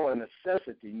kettlebell a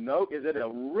necessity? No. Is it a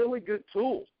really good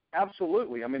tool?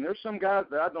 Absolutely. There's some guys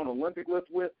that I don't Olympic lift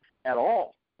with at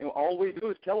all, And all we do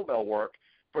is kettlebell work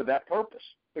for that purpose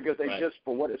because they just,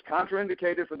 for what is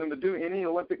contraindicated for them to do any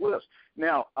Olympic lifts.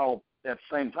 Now, at the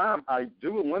same time, I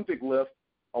do Olympic lift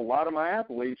a lot of my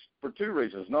athletes for two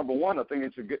reasons. Number one, I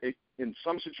think in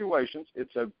some situations,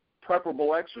 it's a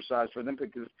preferable exercise for them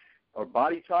because of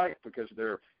body type, because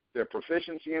their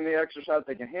proficiency in the exercise,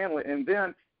 they can handle it, and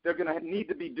then they're going to need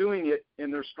to be doing it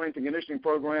in their strength and conditioning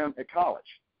program at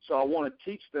college. So I want to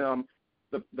teach them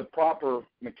the proper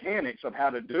mechanics of how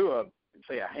to do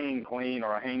say a hang clean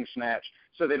or a hang snatch,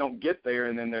 so they don't get there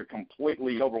and then they're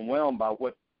completely overwhelmed by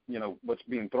what's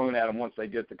being thrown at them once they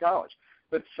get to college.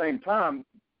 But at the same time,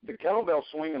 the kettlebell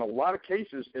swing in a lot of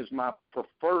cases is my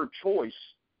preferred choice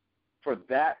for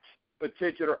that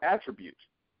particular attribute.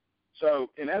 So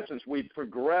in essence, we've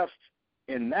progressed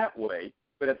in that way,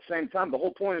 but at the same time, the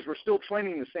whole point is we're still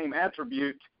training the same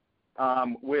attribute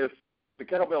with the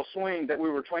kettlebell swing that we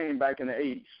were training back in the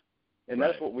 80s. And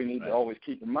that's what we need to always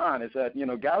keep in mind is that,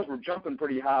 guys were jumping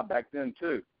pretty high back then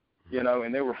too,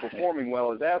 and they were performing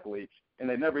well as athletes, and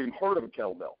they'd never even heard of a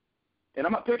kettlebell. And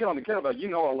I'm not picking on the kettlebell.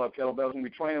 I love kettlebells, and we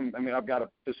train them. I mean, I've got a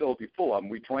facility full of them.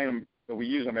 We train them, and we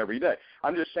use them every day.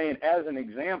 I'm just saying, as an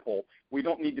example, we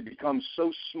don't need to become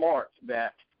so smart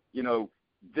that,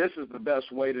 this is the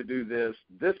best way to do this.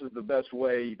 This is the best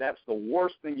way. That's the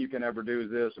worst thing you can ever do is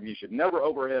this. I mean, you should never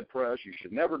overhead press. You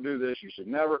should never do this. You should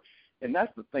never. And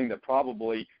that's the thing that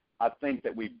probably I think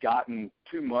that we've gotten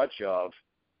too much of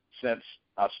since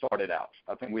I started out.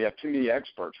 I think we have too many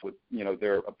experts with,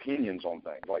 their opinions on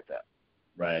things like that.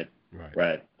 Right.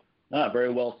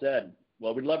 Very well said.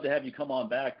 Well, we'd love to have you come on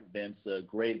back, Vince.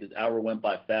 Great. The hour went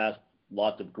by fast.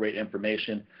 Lots of great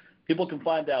information. People can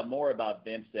find out more about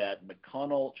Vince at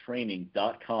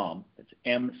McConnelltraining.com. It's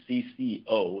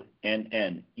McConnell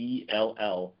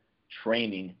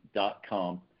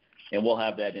training.com. And we'll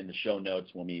have that in the show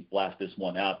notes when we blast this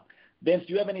one out. Vince,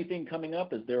 do you have anything coming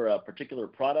up? Is there a particular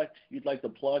product you'd like to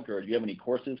plug, or do you have any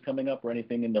courses coming up or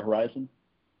anything in the horizon?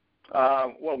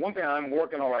 Well, one thing I'm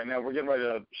working on right now, we're getting ready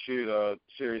to shoot a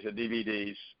series of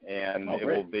DVDs, and it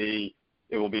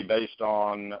will be based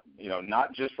on,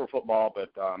 not just for football, but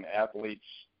athletes'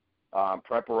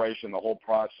 preparation, the whole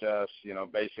process.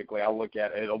 Basically, I'll look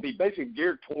at it. It'll be basically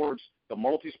geared towards the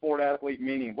multi-sport athlete,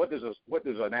 meaning what does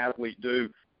an athlete do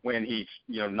when he's,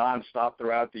 nonstop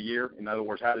throughout the year? In other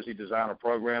words, how does he design a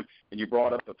program? And you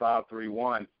brought up the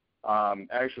 5-3-1.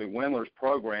 Actually, Wendler's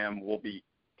program will be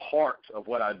part of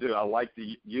what I do. I like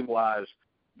to utilize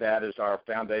that as our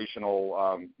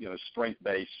foundational, strength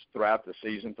base throughout the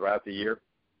season, throughout the year.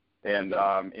 And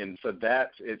so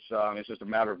it's just a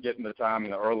matter of getting the time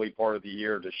in the early part of the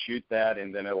year to shoot that,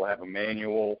 and then it'll have a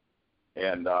manual,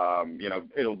 and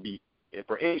it'll be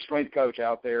for any strength coach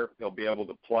out there. They'll be able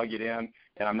to plug it in.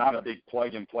 And I'm not a big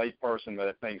plug and play person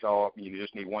that thinks, you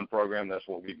just need one program. That's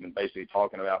what we've been basically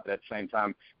talking about. But at the same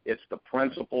time, it's the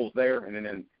principles there, and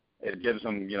then it gives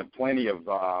them, plenty of,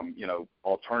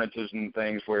 alternatives and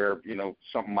things where,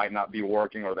 something might not be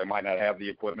working, or they might not have the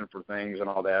equipment for things and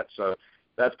all that. So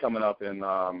that's coming up in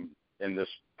this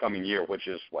coming year, which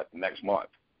is next month.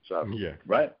 So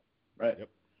Right. Yep.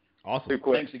 Awesome.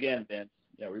 Thanks again, Vince.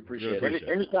 Yeah, we appreciate it.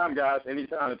 Anytime, guys.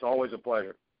 Anytime. It's always a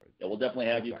pleasure. Yeah, we'll definitely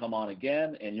have you come on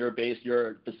again. And your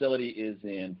facility is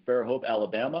in Fairhope,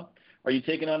 Alabama. Are you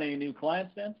taking on any new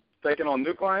clients, Vince? Taking on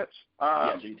new clients?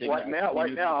 Right now,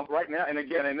 and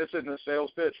again, and this isn't a sales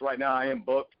pitch. Right now, I am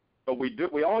booked, but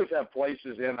we always have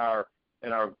places in our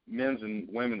men's and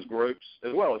women's groups,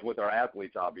 as well as with our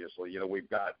athletes. Obviously, we've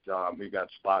got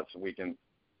spots that we can,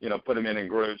 put them in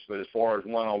groups. But as far as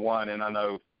one-on-one, and I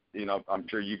know, I'm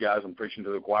sure you guys, I'm preaching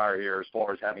to the choir here, as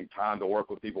far as having time to work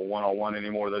with people one-on-one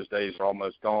anymore, those days are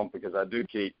almost gone, because I do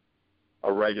keep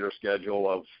a regular schedule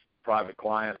of private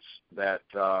clients that,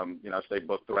 stay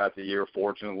booked throughout the year,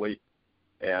 fortunately.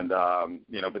 And,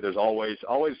 but there's it's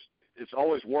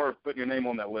always worth putting your name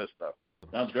on that list, though.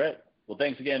 Sounds great. Well,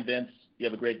 thanks again, Vince. You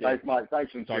have a great day. Thanks, Mike.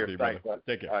 Thanks, and cheers. Thanks, brother.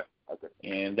 Take care. All right. Okay.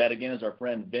 And that, again, is our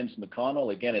friend Vince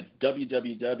McConnell. Again, it's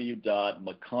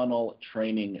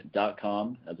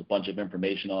www.mcconnelltraining.com. Has a bunch of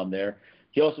information on there.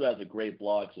 He also has a great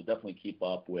blog, so definitely keep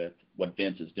up with what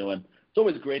Vince is doing. It's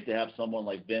always great to have someone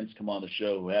like Vince come on the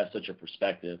show who has such a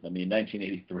perspective. I mean,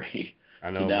 1983 I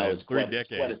know, to now man. is quite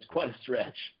a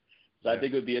stretch. So I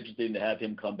think it would be interesting to have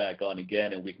him come back on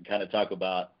again, and we can kind of talk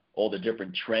about all the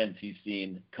different trends he's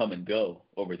seen come and go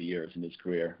over the years in his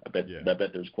career. I bet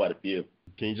there's quite a few.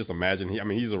 Can you just imagine?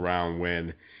 He's around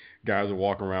when guys are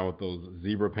walking around with those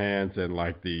zebra pants and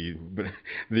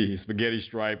the spaghetti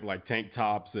stripe tank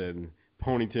tops and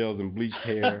ponytails and bleached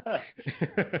hair.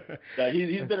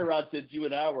 He's been around since you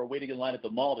and I were waiting in line at the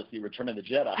mall to see Return of the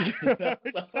Jedi.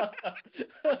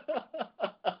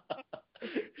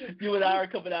 You and I are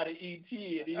coming out of ET,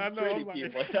 and he's training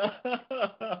people.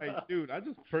 Hey, dude, I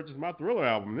just purchased my Thriller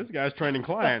album. This guy's training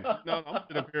clients. I'm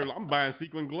sitting up here, I'm buying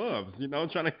sequin gloves,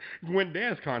 trying to win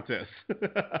dance contests.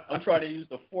 I'm trying to use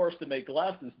the Force to make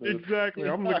glasses move. Exactly.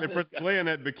 I'm looking at Princess Leia in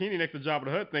that bikini next to Jabba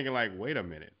the Hutt thinking like, wait a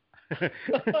minute.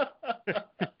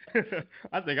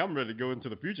 I think I'm ready to go into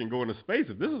the future and go into space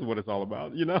if this is what it's all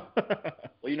about, Well,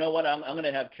 you know what? I'm going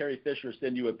to have Carrie Fisher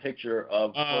send you a picture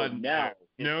of her now.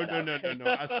 No.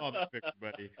 I saw the picture,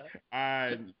 buddy.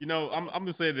 I'm going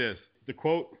to say this. To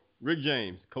quote Rick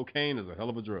James, cocaine is a hell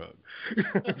of a drug.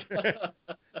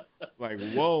 Like,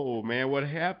 whoa, man, what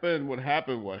happened?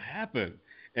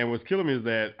 And what's killing me is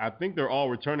that I think they're all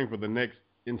returning for the next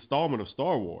installment of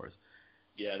Star Wars.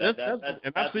 Yeah,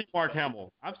 and I've seen Mark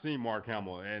Hamill.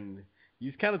 And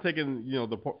he's kind of taking,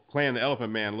 playing the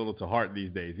Elephant Man a little to heart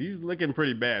these days. He's looking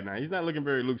pretty bad now. He's not looking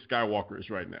very Luke Skywalker-ish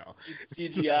right now.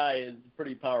 CGI is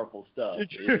pretty powerful stuff.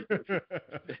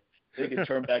 They can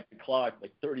turn back the clock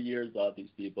like 30 years off these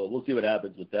people. We'll see what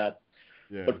happens with that.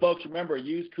 Yeah. But folks, remember,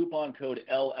 use coupon code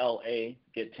LLA,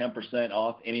 get 10%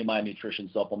 off any of my nutrition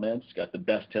supplements. Got the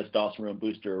best testosterone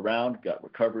booster around, got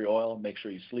recovery oil, make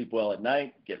sure you sleep well at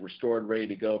night, get restored, ready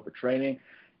to go for training,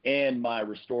 and my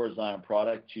RestoreZyme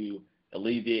product to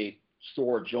alleviate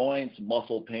sore joints,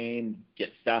 muscle pain,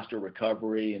 get faster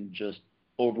recovery, and just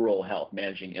overall health,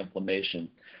 managing inflammation.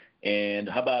 And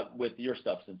how about with your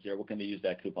stuff, Sincere? What can they use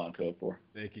that coupon code for?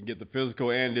 They can get the physical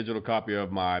and digital copy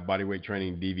of my bodyweight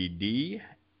training DVD,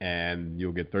 and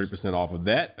you'll get 30% off of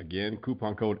that. Again,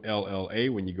 coupon code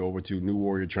LLA when you go over to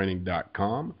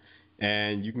newwarriortraining.com,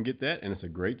 and you can get that, and it's a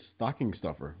great stocking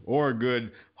stuffer or a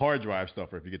good hard drive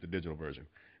stuffer if you get the digital version.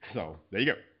 So there you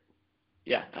go.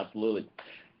 Yeah, absolutely.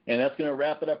 And that's going to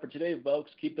wrap it up for today, folks.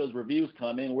 Keep those reviews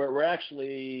coming. We're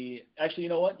actually, you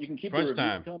know what? You can keep Crunch the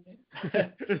reviews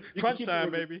coming. Crunch time,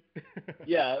 baby.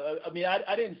 Yeah, I mean,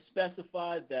 I didn't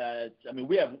specify that. I mean,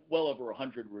 we have well over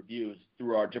 100 reviews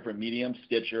through our different mediums,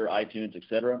 Stitcher, iTunes,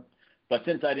 etc. But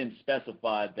since I didn't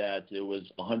specify that it was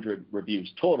 100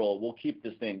 reviews total, we'll keep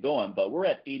this thing going. But we're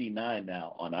at 89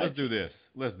 now on iTunes.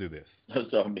 Let's do this.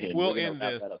 So, I mean,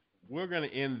 we're going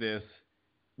to end this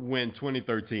when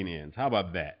 2013 ends. How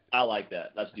about that? I like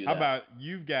that. Let's do that. How about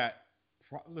you've got,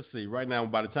 let's see, right now,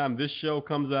 by the time this show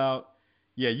comes out,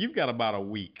 you've got about a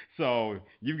week. So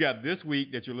you've got this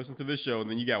week that you're listening to this show, and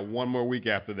then you got one more week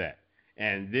after that.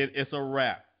 And then it's a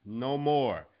wrap. No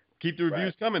more. Keep the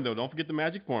reviews coming, though. Don't forget the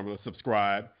magic formula.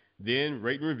 Subscribe, then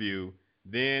rate and review,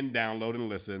 then download and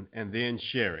listen, and then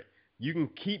share it. You can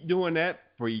keep doing that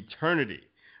for eternity.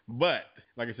 But,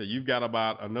 like I said, you've got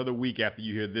about another week after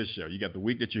you hear this show. You got the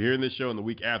week that you're hearing this show and the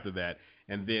week after that.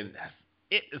 And then that's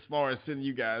it as far as sending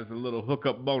you guys a little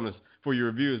hookup bonus for your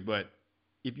reviews. But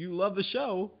if you love the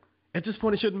show, at this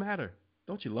point it shouldn't matter.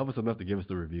 Don't you love us enough to give us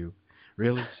the review?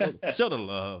 Really? Show the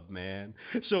love, man.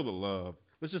 Show the love.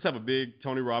 Let's just have a big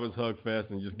Tony Robbins hug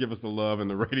fest and just give us the love and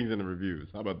the ratings and the reviews.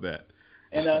 How about that?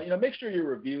 And, make sure your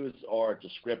reviews are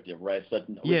descriptive, right? So,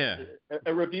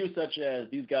 a review such as,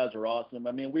 these guys are awesome.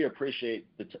 I mean, we appreciate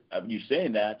you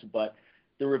saying that, but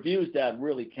the reviews that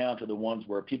really count are the ones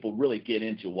where people really get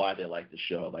into why they like the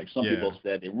show. Like some people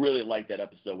said they really liked that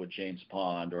episode with James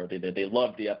Pond, or they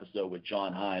loved the episode with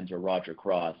John Hines or Roger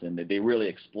Cross, and they really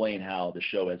explain how the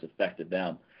show has affected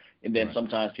them. And then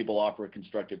sometimes people offer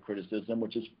constructive criticism,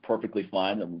 which is perfectly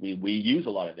fine. And we use a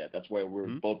lot of that. That's why we're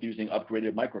both using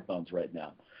upgraded microphones right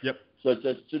now. Yep. So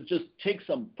just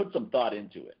put some thought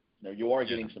into it. You are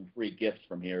getting some free gifts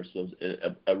from here. So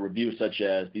a review such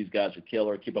as, these guys are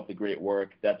killer, keep up the great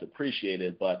work, that's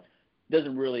appreciated, but it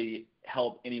doesn't really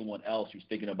help anyone else who's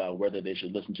thinking about whether they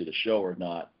should listen to the show or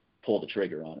not pull the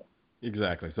trigger on it.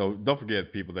 Exactly. So don't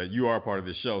forget, people, that you are part of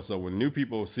this show. So when new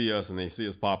people see us and they see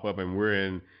us pop up and we're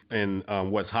in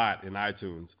What's Hot in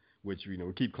iTunes, which we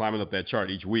keep climbing up that chart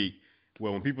each week.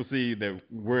 Well, when people see that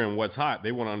we're in What's Hot,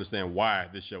 they want to understand why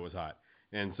this show is hot.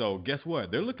 And so guess what?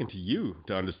 They're looking to you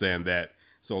to understand that.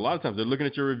 So a lot of times they're looking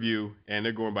at your review and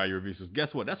they're going by your review. So guess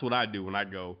what? That's what I do when I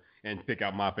go and pick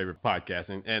out my favorite podcast.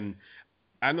 And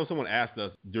I know someone asked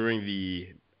us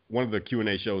during one of the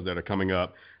Q&A shows that are coming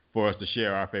up for us to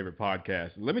share our favorite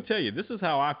podcast. Let me tell you, this is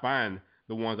how I find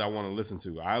the ones I want to listen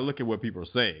to. I look at what people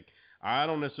are saying. I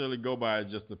don't necessarily go by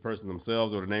just the person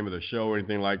themselves or the name of the show or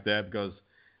anything like that, because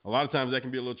a lot of times that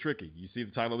can be a little tricky. You see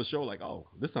the title of the show, like, oh,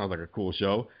 this sounds like a cool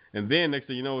show. And then next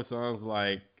thing you know, it sounds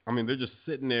like, they're just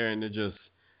sitting there and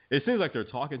it seems like they're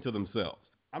talking to themselves.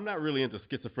 I'm not really into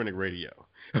schizophrenic radio.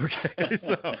 Okay.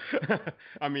 So,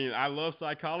 I love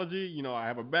psychology. I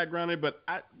have a background in it, but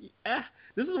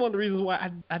this is one of the reasons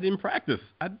why I didn't practice.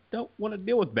 I don't want to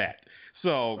deal with that.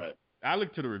 So I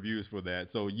look to the reviews for that.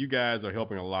 So you guys are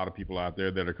helping a lot of people out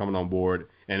there that are coming on board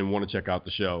and want to check out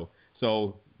the show.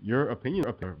 So your opinions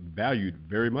are valued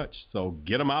very much. So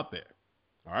get them out there.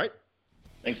 All right?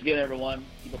 Thanks again, everyone.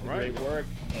 Keep up the great work,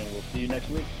 and we'll see you next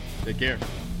week. Take care.